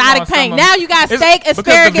this exotic paint. Now you got steak,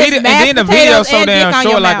 asparagus, mashed and then the video so damn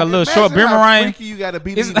short, like a little short boomerang. You gotta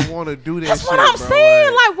be to want to do that. That's shit, what I'm bro.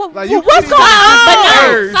 saying. Like, what's going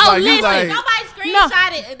on? So like, listen, nobody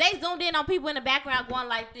screenshotted. They zoomed in on people in the background going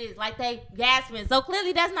like this, like they gasping. So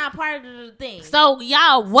clearly that's not part of the thing. So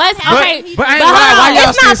y'all, what's okay? But why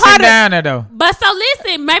y'all still sitting down there though? But so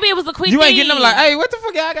listen, maybe it was a quick. You ain't thing. getting them like, hey, what the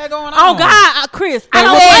fuck y'all got going on? Oh God, Chris.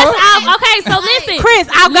 Okay, so listen, Chris.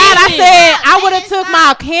 Oh God, I said I would have took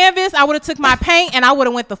my canvas, I would have took my paint, and I would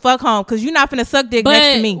have went the fuck home because you're not finna suck dick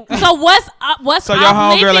next to me. So what's so your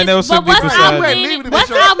homegirl ain't never suck dick beside you.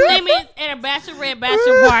 What's off limits at a bachelor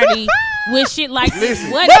party with shit like this?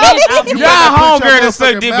 What is y'all homegirl that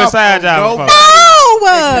suck dick beside y'all? No.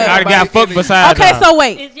 I got fucked beside y'all. Okay, so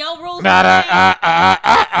wait. Is your rules? Shut up.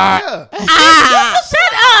 Yeah.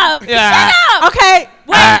 Shut up. Okay.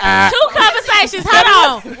 Wait, two conversations. Hold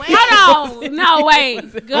on. No,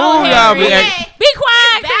 wait. Go ahead. Be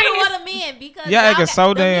quiet. Battle of the men because y'all acting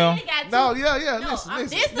so damn. No, listen.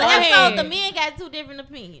 This the episode. The men got two different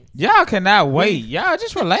opinions. Y'all cannot wait. Y'all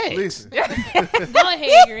just relax. Listen. Go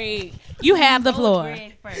ahead, Greg. You have the floor.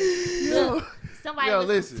 Somebody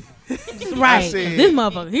listen. Right. This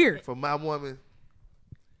motherfucker here. For my woman.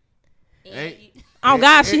 Oh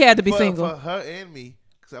God, she had to be single. For her and me,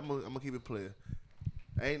 because I'm gonna keep it clear.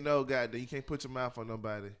 Ain't no goddamn. You can't put your mouth on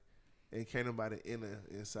nobody, and can't nobody enter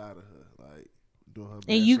inside of her like doing her.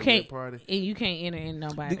 And you can't. Party. And you can't enter in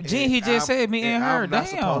nobody. Jen, he just said me and her.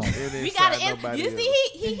 Damn. We gotta. You see,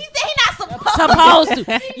 he said he not supposed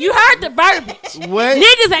to. You heard the verbiage. What?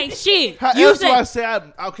 Niggas ain't shit. You say I say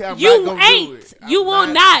I'm not gonna do it. You will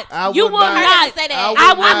not. You will not say that.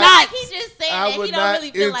 I will not. He just saying that he don't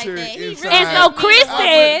really feel like that. And so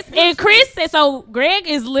Chris says, so Greg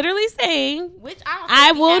is literally saying, which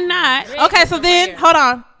I will not. Okay, so then hold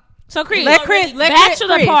on. So Chris,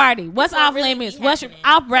 bachelor party. What's off limits? What's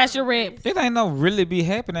off bachelorette? It ain't no really be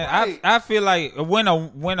happening. Right. I feel like when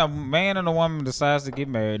a man and a woman decides to get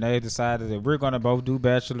married, they decided that we're gonna both do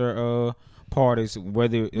bachelor parties.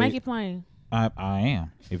 Whether make it plain. I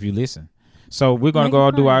am. If you listen, so we're gonna go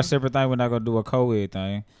do our separate thing. We're not gonna do a co-ed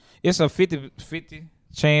thing. It's a 50-50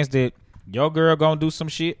 chance that your girl gonna do some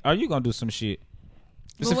shit, or you gonna do some shit.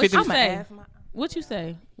 It's a 50. What you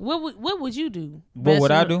say? What would you do? What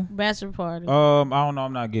would I do? Bachelor party. I don't know.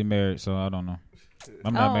 I'm not getting married, so I don't know.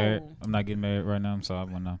 I'm not married. I'm not getting married right now, so I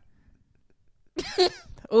won't know.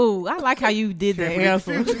 Ooh, I like how you did that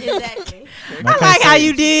answer. Exactly. I like how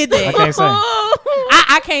you did that. I can't say.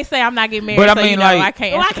 I can't say I'm not getting married. But I so mean, you know, like, I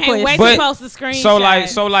can't. I can't wait to post the screenshot.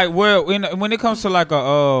 So like, when it comes to like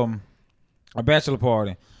a bachelor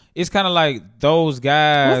party, it's kind of like those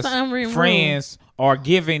guys' friends are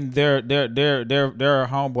giving their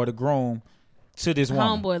homeboy, the groom, to this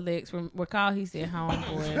woman. Homeboy Lex. Recall he said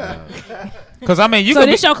homeboy. Because I mean, you. So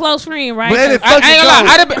this your close friend, right? I ain't gonna lie.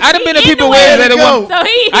 I done been to people's weddings that it wasn't. So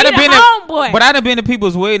he homeboy. But I done been to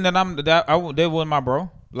people's wedding that they wasn't my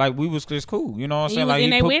bro. Like we was just cool. You know what I'm saying? You was like in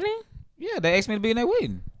their wedding? Yeah, they asked me to be in their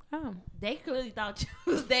wedding. Oh. They clearly thought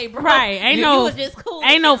you was they bro. Right. You was just cool.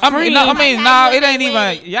 Ain't no friend. It ain't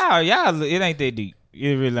even y'all. It ain't that deep.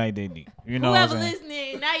 It really ain't that deep. You know whoever what I'm saying?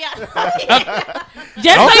 listening, now y'all just so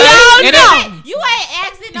y'all know. You ain't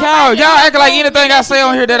asking nobody. Y'all acting like anything I say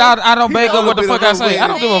on here that I don't back up what the fuck I say. I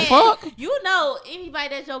don't give a fuck. You know anybody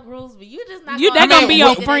that's your groomsmen, you just not gonna be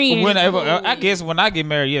your friend. Whenever I guess when I get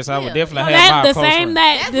married, yes, I would definitely have my close friend.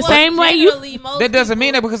 The same way you. That doesn't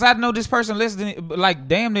mean that because I know this person less than like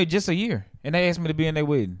damn near just a year, and they asked me to be in their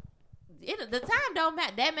wedding. The time don't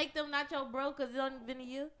matter. That make them not your bro because it's only been a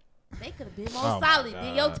year. They could have been more solid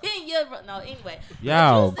than your 10-year. No, anyway.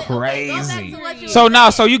 Y'all crazy.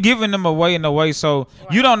 So you giving them away in a way, so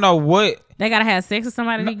you don't know what they gotta have sex with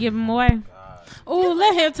somebody to give them away. Oh,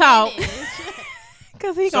 let him talk.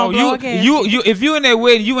 Cause he So gonna blow you if you in that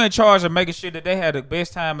wedding, you in charge of making sure that they had the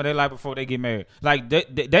best time of their life before they get married. Like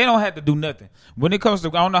they don't have to do nothing. When it comes to,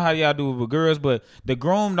 I don't know how y'all do it with girls, but the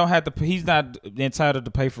groom don't have to. He's not entitled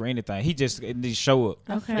to pay for anything. He just show up.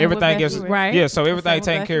 Okay. Everything gets right. Yeah, so everything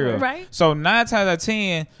taken care of. Right. So 9 times out of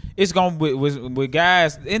 10, it's gonna with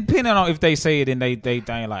guys, and depending on if they say it and they think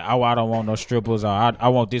like, oh, I don't want no strippers, or I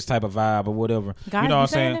want this type of vibe or whatever. Guys, you know what I'm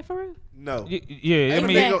saying saying? that for real? No. Yeah, I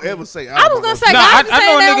mean, They don't ever say. I was gonna say, no, guys I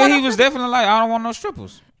know a saying nigga. that He was definitely like, I don't want no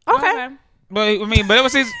strippers. Okay. But I mean, but it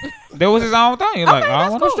was his own thing. Like, I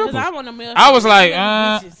don't want no strippers. I want a male. I was like,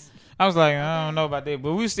 bitches. I don't know about that,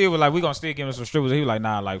 but we still were like, we gonna still give him some strippers. He was like,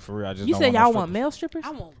 nah, like for real, I just You don't said want y'all no want strippers. male strippers? I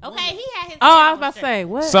want. Okay, he had his. Oh, I was about to say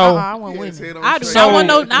what? So- I want Yeah, women. his head on I do straight. not want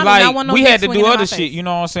no. I do like, not want no. we had to dick do swinging in other my shit, face. you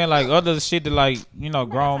know what I'm saying? Like other shit that like,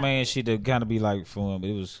 grown man shit that kind of be like fun, but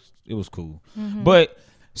it was cool. But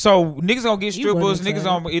so niggas gonna get You strippers, wasn't niggas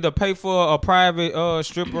excited. gonna either pay for a private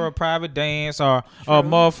stripper, a private dance, or a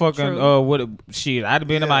motherfucking what shit. I'd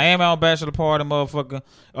been to Miami on bachelor party, motherfucker.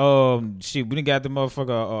 Shit, we done got the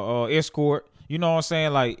motherfucker escort. You know what I'm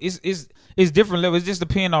saying? Like it's different levels. It just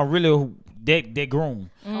depends on really who, that groom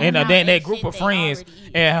and How then that that group shit of they friends already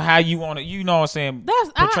eat. and how you want to. You know what I'm saying?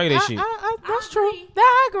 Portray that shit. That's I true. agree.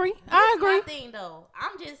 I agree. I This is my agree. thing though.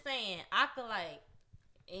 I'm just saying. I feel like,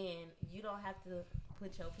 and you don't have to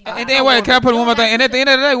put your people. And then wait, can I put one more thing? And at the end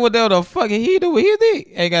of the day, what the fuck he do with his dick?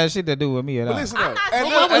 Ain't got shit to do with me at all. But listen I'm up. not And saying-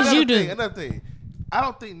 another- What would you another do? thing, Another thing. I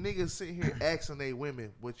don't think niggas sit here asking they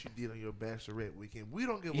women what you did on your bachelorette weekend. We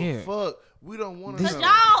don't give Yeah. a fuck. We don't want to Cause know.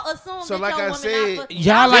 y'all assume So that like your I woman said, not fucking.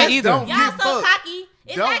 y'all like Just either. don't Y'all get so fucked. cocky.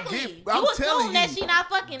 Don't Exactly. get- You I'm telling assume that you, she not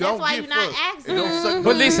fucking. don't That's why get you not fucked. asking. It don't suck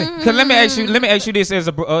But no listen, dick. cause let me ask you this as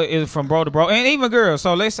is from bro to bro, and even girls.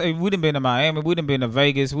 So let's say we done been to Miami, we done been to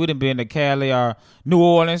Vegas, we done been to Cali or New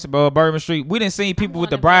Orleans, Bourbon Street. We done seen people with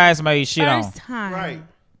the bridesmaid shit on, First time. Right.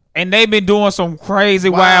 and they been doing some crazy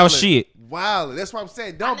wild shit. Wild. That's what I'm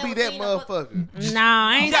saying. Don't I be never that seen a motherfucker. Nah,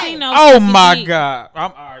 I ain't seen no. Oh fucking my dick. god, I'm all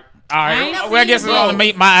right. All I right, ain't well, I seen guess it's it, on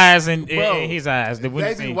bro. my eyes and Bro, his eyes. That we They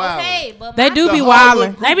done be seen. wild. Okay, but They my do thing- be The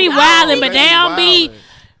wildin'. whole They be group- wildin', but They they don't be. wildin'.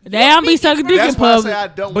 They don't be sucking dick in That's why I say public. I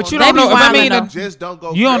don't. But you want don't no- know. I They be mean, wildin', just don't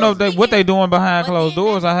go. you don't know crazy. what they doing behind But closed then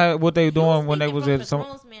doors. that- I had what they You doing when they speaking was from at the some.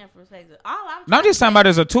 groomsman perspective. All I'm No, I'm just talking saying about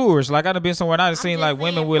as a tourist. Like I done been somewhere and I done seen just like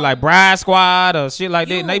women saying with from- like bride squad or shit like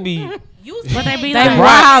that, and they You- be You But they be They like,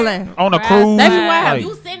 wildin'. on a Right. cruise. They be Like, wild. like-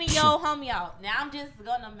 you sending your homie out. Now I'm just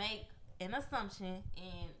gonna make an assumption,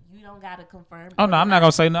 and you don't gotta confirm. Oh no, I'm not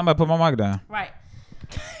gonna say nothing. I'm gonna put my mic down. Right.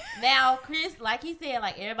 Now, Chris, like he said,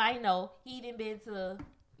 like everybody know, he done been to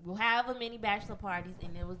however many bachelor parties,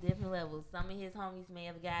 and there was different levels. Some of his homies may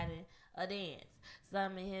have gotten a dance.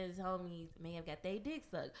 Some of his homies may have got their dick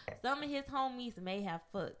sucked. Some of his homies may have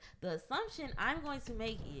fucked. The assumption I'm going to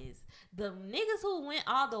make is the niggas who went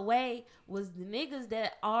all the way was the niggas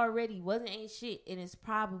that already ain't shit and is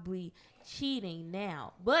probably cheating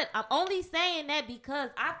now. But I'm only saying that because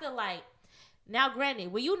I feel like, now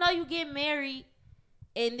granted, when you know you get married,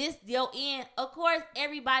 and this your end, of course,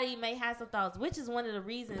 everybody may have some thoughts, which is one of the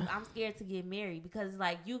reasons I'm scared to get married, because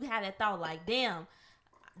like you had that thought, like, damn,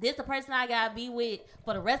 this the person I gotta be with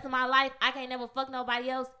for the rest of my life. I can't never fuck nobody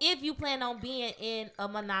else if you plan on being in a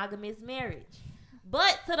monogamous marriage.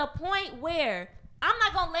 But to the point where I'm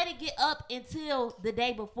not gonna let it get up until the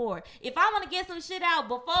day before. If I want to get some shit out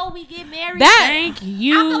before we get married, Thank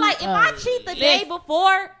you. I feel like if I cheat the day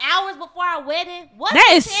before, hours before our wedding, what's That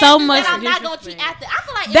the is so chances much that I'm not gonna cheat disrespect. after? I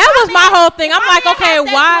feel like if That my was my man- whole thing. if I'm my like, man okay, had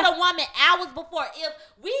sex why? with a woman hours before, if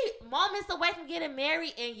we moments away from getting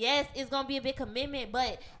married, and yes, it's gonna be a big commitment,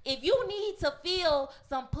 but if you need to feel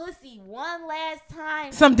some pussy one last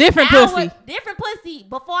time, Some different pussy. different pussy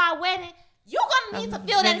before our wedding. You gonna need to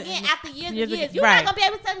feel that again after years and years. You're right. not gonna be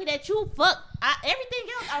able to tell me that you fuck everything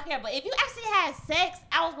else. I don't care, but if you actually had sex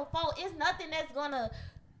hours before, it's nothing that's gonna.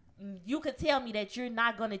 You could tell me that you're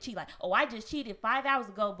not gonna cheat. Like, oh, I just cheated 5 hours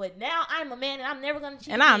ago, but now I'm a man and I'm never gonna cheat.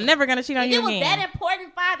 And again. I'm never gonna cheat on If you it was again. that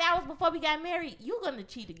important 5 hours before we got married, you gonna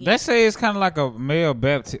cheat again. They say it's kind of like a male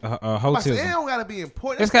baptism, I said, it hotism. don't gotta be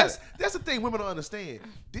important. It's That's the thing women don't understand.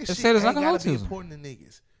 This It shit said it's ain't like a gotta be autism. important to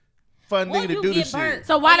niggas. For a What nigga if to you do get this burnt? shit.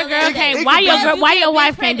 So why the on girl your can't? last Why day? your What girl? if you Why get your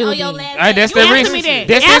wife bitch can't do pregnant on it? your then? last Hey, that's day? the You risk. answer me that.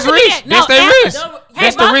 That's his Answer me risk. that. No, That's the answer- risk. Hey,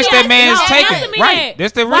 That's the Buffy, risk that answer man's me taking. Answer me Right. that.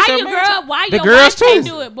 That's the Why risk your that man's girl? taking. Why The your girls wife can't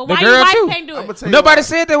too. do it? But The why your girls wife too. can't do I'ma it? tell you Nobody why.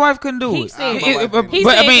 said their wife couldn't do He it. said- My wife can't do it. But I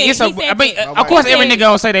said mean, that. it's a. He said I mean, that. of course, He every said- nigga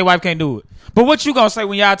gonna say their wife can't do it. But what you gonna say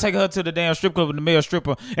when y'all take her to the damn strip club with the male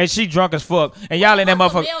stripper and she drunk as fuck and y'all in that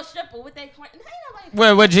Fuck a motherfucker? male stripper with that corn- Ain't nobody-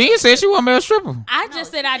 Well, what Jean said she want a male stripper. I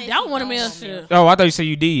just said I don't want a male strip. Oh, I thought you said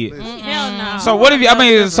you did. Hell no. So what if you? I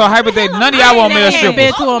mean, so hypothetically, none of y'all want male I ain't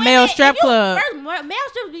been strippers. to a male strip club. First, male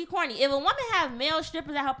strippers be corny. If a woman have male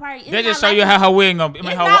strippers at her party, they just show you how her wedding gonna be. It's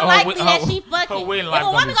not likely that she fucking. If a woman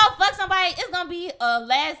gonna go fuck somebody, it's gonna be a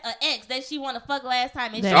ex that she want to fuck last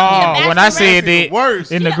time. And when I said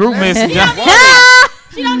that in the group message,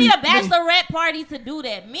 she don't need a bachelorette party to do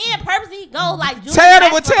that. Men purposely go like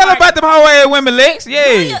tell about them whole ass women, Lex.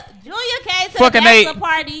 Yeah. Junior came to the bachelor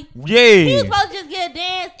party. Yeah. He was supposed to just get a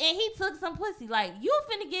dance and he took some pussy. Like, you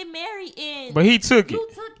finna get married and but he took it. You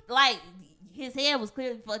took like his head was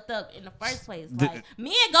clearly fucked up in the first place. Like,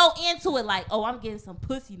 men go into it like, oh, I'm getting some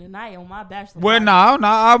pussy tonight on my bachelor party. Well, no,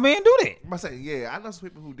 all men do that. I'm saying, yeah, I know some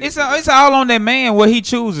people who do. It's all on that man what he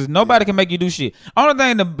chooses. Nobody can make you do shit. Only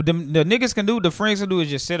thing the niggas can do, the friends can do, is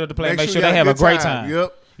just sit up the play, make sure they have a great time.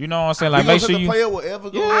 Yep. You know what I'm saying? Like, make sure you. Player will ever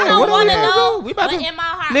go. I don't want to know. We about to in my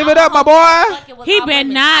heart, live it up, my boy. He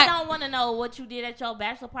been not. I don't want to know what you did at your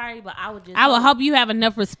bachelor party, but I would just. I would hope you have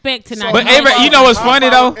enough respect tonight. But you know what's funny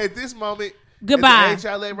though? At this moment. Goodbye.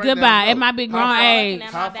 Right Goodbye. Now, It might be grown age.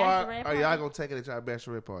 How far are y'all gonna take it at y'all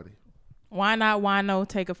bachelorette party? Why not? Why no?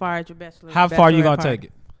 Take a far at your bachelor. How far you gonna take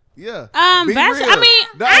it? Yeah. I mean, I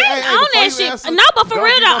ain't on that shit. No, but for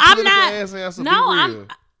real though, I'm not. No,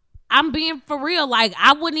 I'm being for real. Like,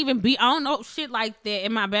 I wouldn't even be on no shit like that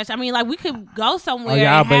in my bachelor. I mean, like, we could go somewhere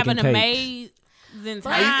and have an amazing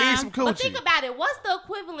time. But think about it. What's the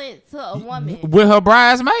equivalent to a woman with her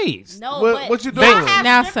bridesmaids? No, what you doing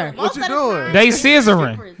now, sir? What you doing? They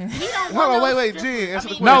scissoring. Hold on, wait, Jen.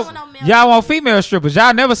 No, y'all want female strippers.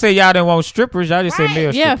 Y'all never say y'all didn't want strippers. Y'all just said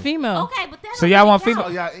male strippers. Yeah, female. Okay, but so y'all want female.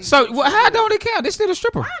 So how don't it count? They still a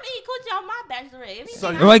stripper. I'm eating coochie on my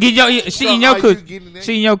bachelorette. She eating your coochie.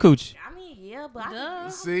 She eating your coochie.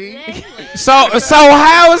 But see, so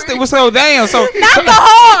how is it? So damn. So not the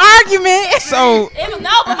whole argument. So but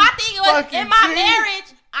my thing was in my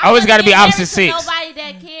marriage. I always got to be opposite sex. Nobody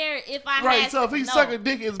that care if I right. had So if he's sucking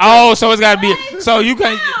dick, it's so it's got to be. So you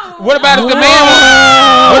can. What about if the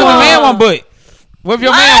man? What if the man want butt? What if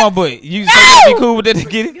your man want butt? You be cool with that to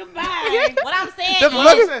get it? Goodbye. What I'm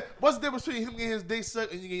saying. What's the difference between him getting his dick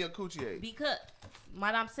sucked and you getting your coochie ate? Because.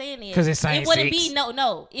 What I'm saying is, it wouldn't be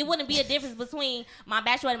it wouldn't be a difference between my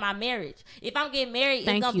bachelor and my marriage. If I'm getting married,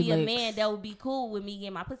 it's gonna be a man that would be cool with me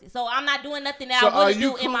getting my pussy. So I'm not doing nothing that I wouldn't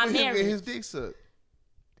do in my marriage. Him his dick sucked?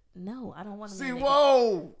 No, I don't want to. See,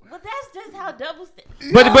 whoa! But that's just how double.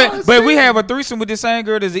 But we have a threesome with the same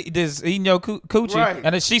girl that's eating your coochie, right.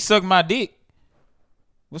 And she sucked my dick.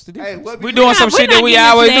 What's the difference? Hey, we're doing some shit that we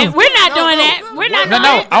always do. We're not doing that. We're not.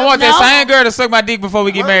 No. I want that same girl to suck my dick before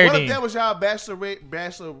we get married. What if that was y'all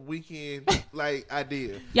bachelor weekend like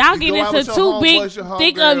idea? Y'all getting into too big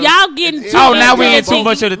thick of y'all getting too. Oh, now we in too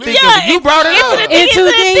much of the thick of it. You brought it up. It's too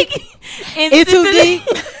deep. It's too deep.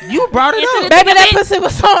 You brought it up. Baby, that pussy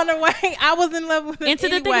was on the way. I was in love with it into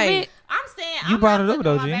the thick of it. I'm saying you brought it up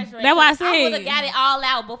though, Jen. That's why I said I would have got it all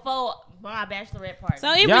out before my bachelorette party.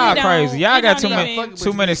 So y'all crazy. Y'all got too many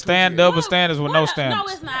double standards with no standards.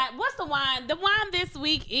 No, it's not. What's the wine? The wine this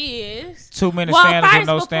week is too many standards with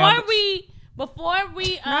no standards. Before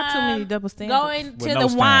we not too many double standards. Go into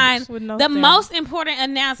the wine, the most important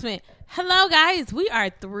announcement. Hello, guys. We are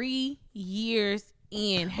 3 years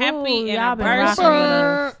in. Happy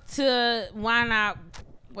anniversary to Wine Out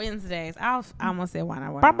Wednesdays. I almost said Wine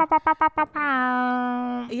Out.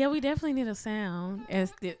 Yeah, we definitely need a sound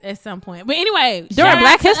at some point. But anyway, during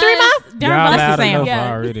Black History Month, during Black History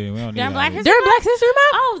Month. During Black History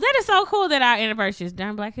Month. Oh, that is so cool that our anniversary is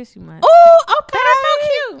during Black History Month. Oh, okay, that is so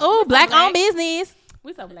cute. Oh, Black owned business.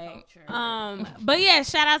 We so black. But yeah,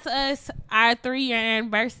 shout out to us, our 3-year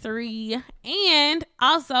anniversary, and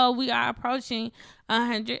also we are approaching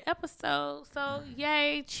 100 episodes. So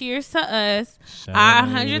yay! Cheers to us. Our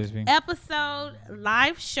 100th episode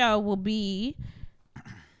live show will be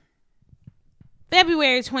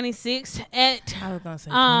February 26th at. I was gonna say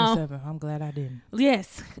 27. I'm glad I didn't.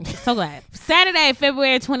 Yes, so glad. Saturday,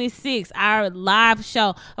 February 26th, our live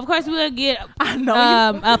show. Of course, we'll get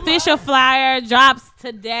official flyer drops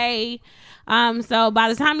today. So by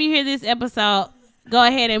the time you hear this episode, go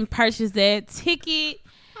ahead and purchase that ticket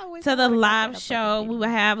to the live show. We will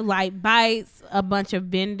have like bites, a bunch of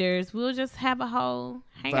vendors. We'll just have a whole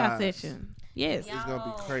hangout session. Yes. It's gonna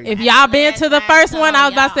be crazy. If y'all been to the first one, I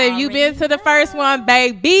was about to say, if you been to the first one,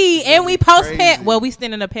 baby, and we we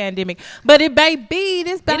still in a pandemic, but it'll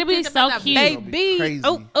be so cute, baby.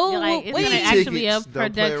 Oh, it's gonna actually be a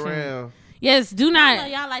production. Yes, do not.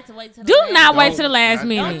 Y'all like to wait till wait till the last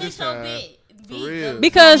minute. Don't get so big.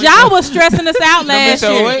 Because y'all was stressing us out last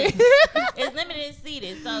year. It's limited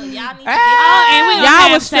seating, so y'all need to and we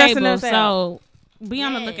y'all was stressing us out. So be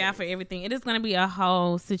on the lookout for everything. It is going to be a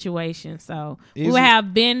whole situation. So we will have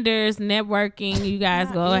vendors, networking. You guys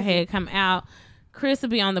go ahead, come out, Chris will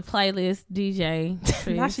be on the playlist, DJ.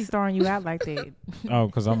 Now she's throwing you out like that. Oh,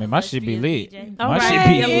 because I mean, my shit be lit. All My right. shit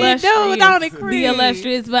be The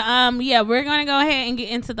illustrious. But yeah, we're gonna go ahead and get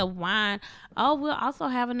into the wine. Oh, we'll also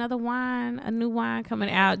have another wine, a new wine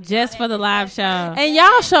coming out just for the live show. And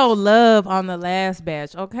y'all show love on the last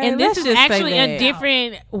batch, okay? And this Let's is just say actually a that.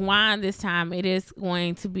 different wine this time. It is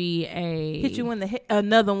going to be a Hit you in the head.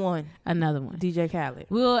 Another one. DJ Khaled.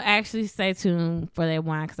 We'll actually stay tuned for that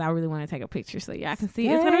wine because I really want to take a picture so y'all can see.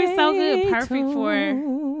 It's gonna be so good, perfect for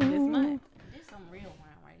this month. This some real wine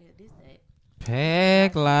right here. This that.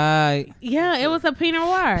 Pack light. Yeah, it was a Pinot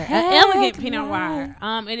Noir, an elegant Pinot Noir.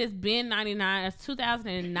 It has been 99. It's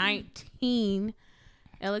 2019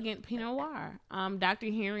 elegant Pinot Noir. Dr.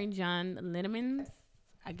 Henry John Lindeman's.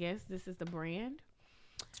 I guess this is the brand.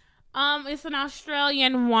 It's an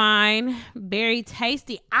Australian wine, very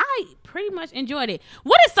tasty. I pretty much enjoyed it.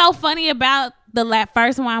 What is so funny about the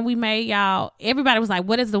first wine we made, y'all? Everybody was like,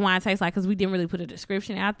 "What does the wine taste like?" Because we didn't really put a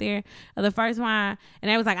description out there of the first wine, and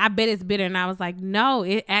they was like, "I bet it's bitter," and I was like, "No,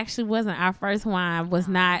 it actually wasn't. Our first wine was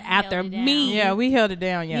not after me." Yeah, we held it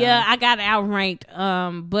down. Yeah, I got outranked.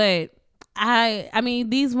 But I mean,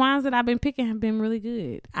 these wines that I've been picking have been really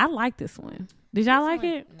good. I like this one. Did y'all like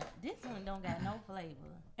it? This one don't got no flavor.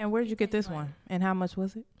 And where'd you get this one? And how much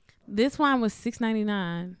was it? This wine was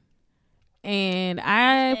 $6.99, and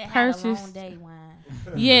I purchased. Had a long day wine.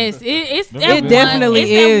 Yes, It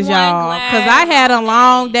definitely is, y'all. Because I had a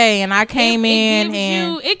long day and I came in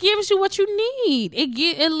and it gives you what you need.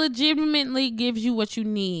 It legitimately gives you what you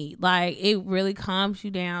need. Like, it really calms you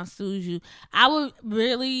down, soothes you. I would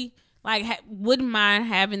really wouldn't mind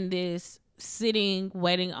having this sitting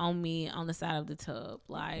waiting on me on the side of the tub,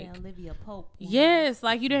 like Olivia Pope. Yes,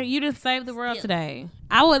 like you didn't save the world today.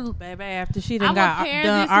 I would, baby, after she done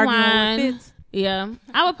done arguing with Fitz. Yeah,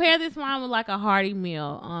 I would pair this wine with like a hearty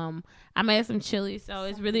meal. I made some chili, so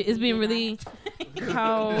it's been really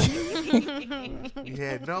cold. You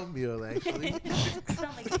had no meal actually.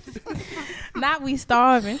 Not we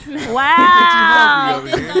starving. Wow.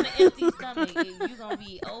 This on an empty stomach, and you gonna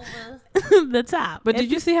be over the top. But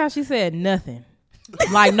did you see how she said nothing?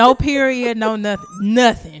 Like no period, no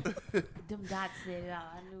nothing. Them dots said it all.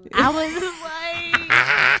 I was like,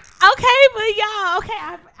 okay, but y'all,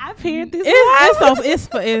 okay, I paired this.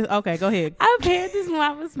 It's okay. Go ahead. I paired this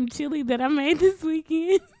wine with some chili that I made this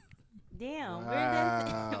weekend. Damn,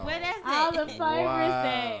 Wow. where that's All the at? flavors Wow.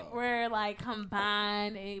 that were like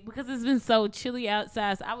combined because it's been so chilly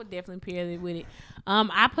outside, so I would definitely pair it with it.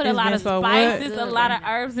 I put a It's lot been of so spices, what? a lot of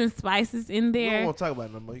herbs and spices in We don't there. want to talk about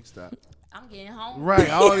it no more. You can stop. I'm getting home. Right.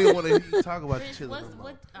 I don't even want to hear you talk about the Rich, chili what's no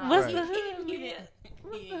more. What's Right. the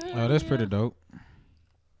hood? Oh, that's pretty dope.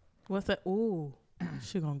 What's that? Ooh,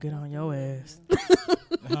 she gonna get on your ass.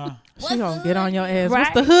 Huh? She gonna get on your ass. Right.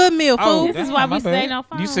 What's the hood meal, fool? This is why my we bad. say no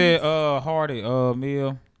phones. You said hearty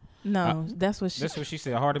meal. No, that's what she. That's what she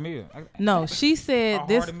said. Hearty meal. No, she said A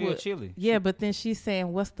this. hearty meal chili. Yeah, but then she's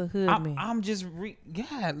saying, "What's the hood meal?" I'm just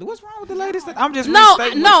God, what's wrong with the ladies? I'm just No,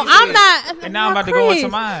 restating no, what she I'm said. not. And now I'm no, about to go into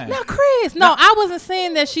Chris. mine. No, Chris. No, I wasn't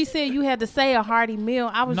saying that she said you had to say a hearty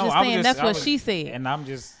meal. I was No, just I was saying just- that's I what was- she said. And I'm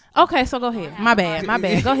just. Okay, so go ahead. My bad.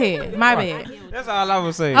 Go ahead. My bad. That's all I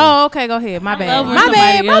was saying. Oh, okay, go ahead. My love bad. when My somebody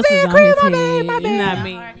bad. My else is bad, on Chris. his My bad. head, My you bad. not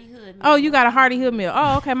me. Hardy Hood. Oh, you got a hearty hood meal.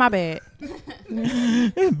 Oh, okay, my bad.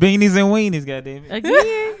 Beanies and weenies, goddamn it.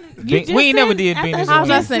 Again, We ain't never did beanies and I was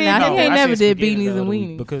weenies. just saying, now, he ain't I never said did spaghetti beanies the and other week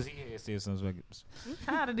weenies. because he had said something. I'm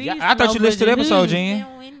tired of these Yeah, I thought you listened to the episode,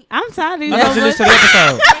 Jen. I'm tired of these. I thought you listened to the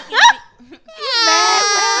episode.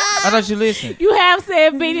 I I thought you listened. You have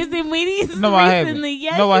said beanies and weenies No, I haven't. recently.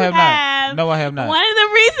 Yes, No, I you have not. No, I have not. One of the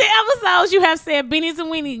recent episodes, you have said beanies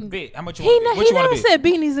and weenies. Bet. How much you He want? What he you want never to bet? said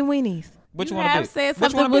beanies and weenies. What you You want have to bet? said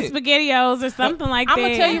What you something wanna with bet? SpaghettiOs or something like that. I'm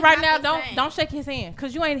gonna tell you right now. Not the same. Don't shake his hand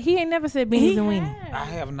because he ain't never said beanies and weenies. I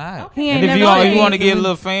have not. He And ain't if you never want, said if you want to beans get a and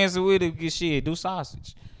little fancy with it, get shit. Do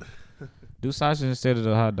sausage. Do sausage instead of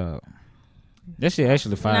the hot dog. That shit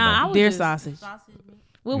actually $5. Nah, I was Deer just- sausage. Sausage meat.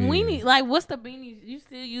 With Yeah. weenies, like what's the beanies? You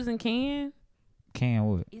still using can? Can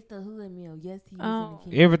what? It's the hood meal. Yes, he Oh. was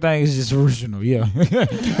in the kitchen. Everything is just original, yeah.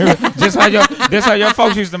 That's how your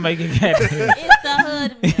folks used to make it. goddamn. It's the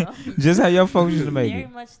hood meal. Just how your folks used to make Very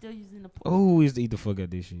it. much still using the pork. Oh, we used to eat the fuck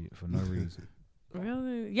out this shit for no reason.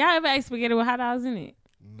 Really? Y'all ever ate spaghetti with hot dogs in it?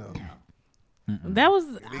 No. That was.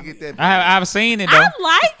 They get that. I've seen it though. I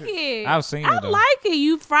like it. I've seen I it, though. like it.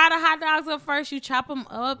 You fry the hot dogs up first. You chop them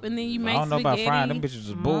up, and then you make I don't know about spaghetti. frying them bitches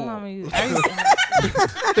was boiled. My mama used-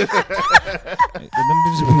 Them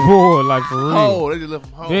bitches be boiled like for real. Oh, they just left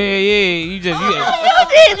them home. Yeah, you just You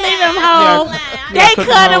didn't leave them home. Yeah, They cut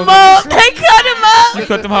cut them them hoes. up. They cut them up. you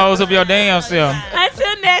cut them hoes up your damn self.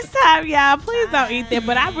 Until next next time, y'all. Please don't eat that.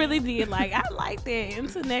 But I really did I like that.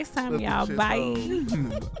 Until next time, y'all. Bye.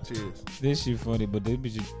 Cheers. This shit funny, but this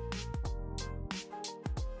bitch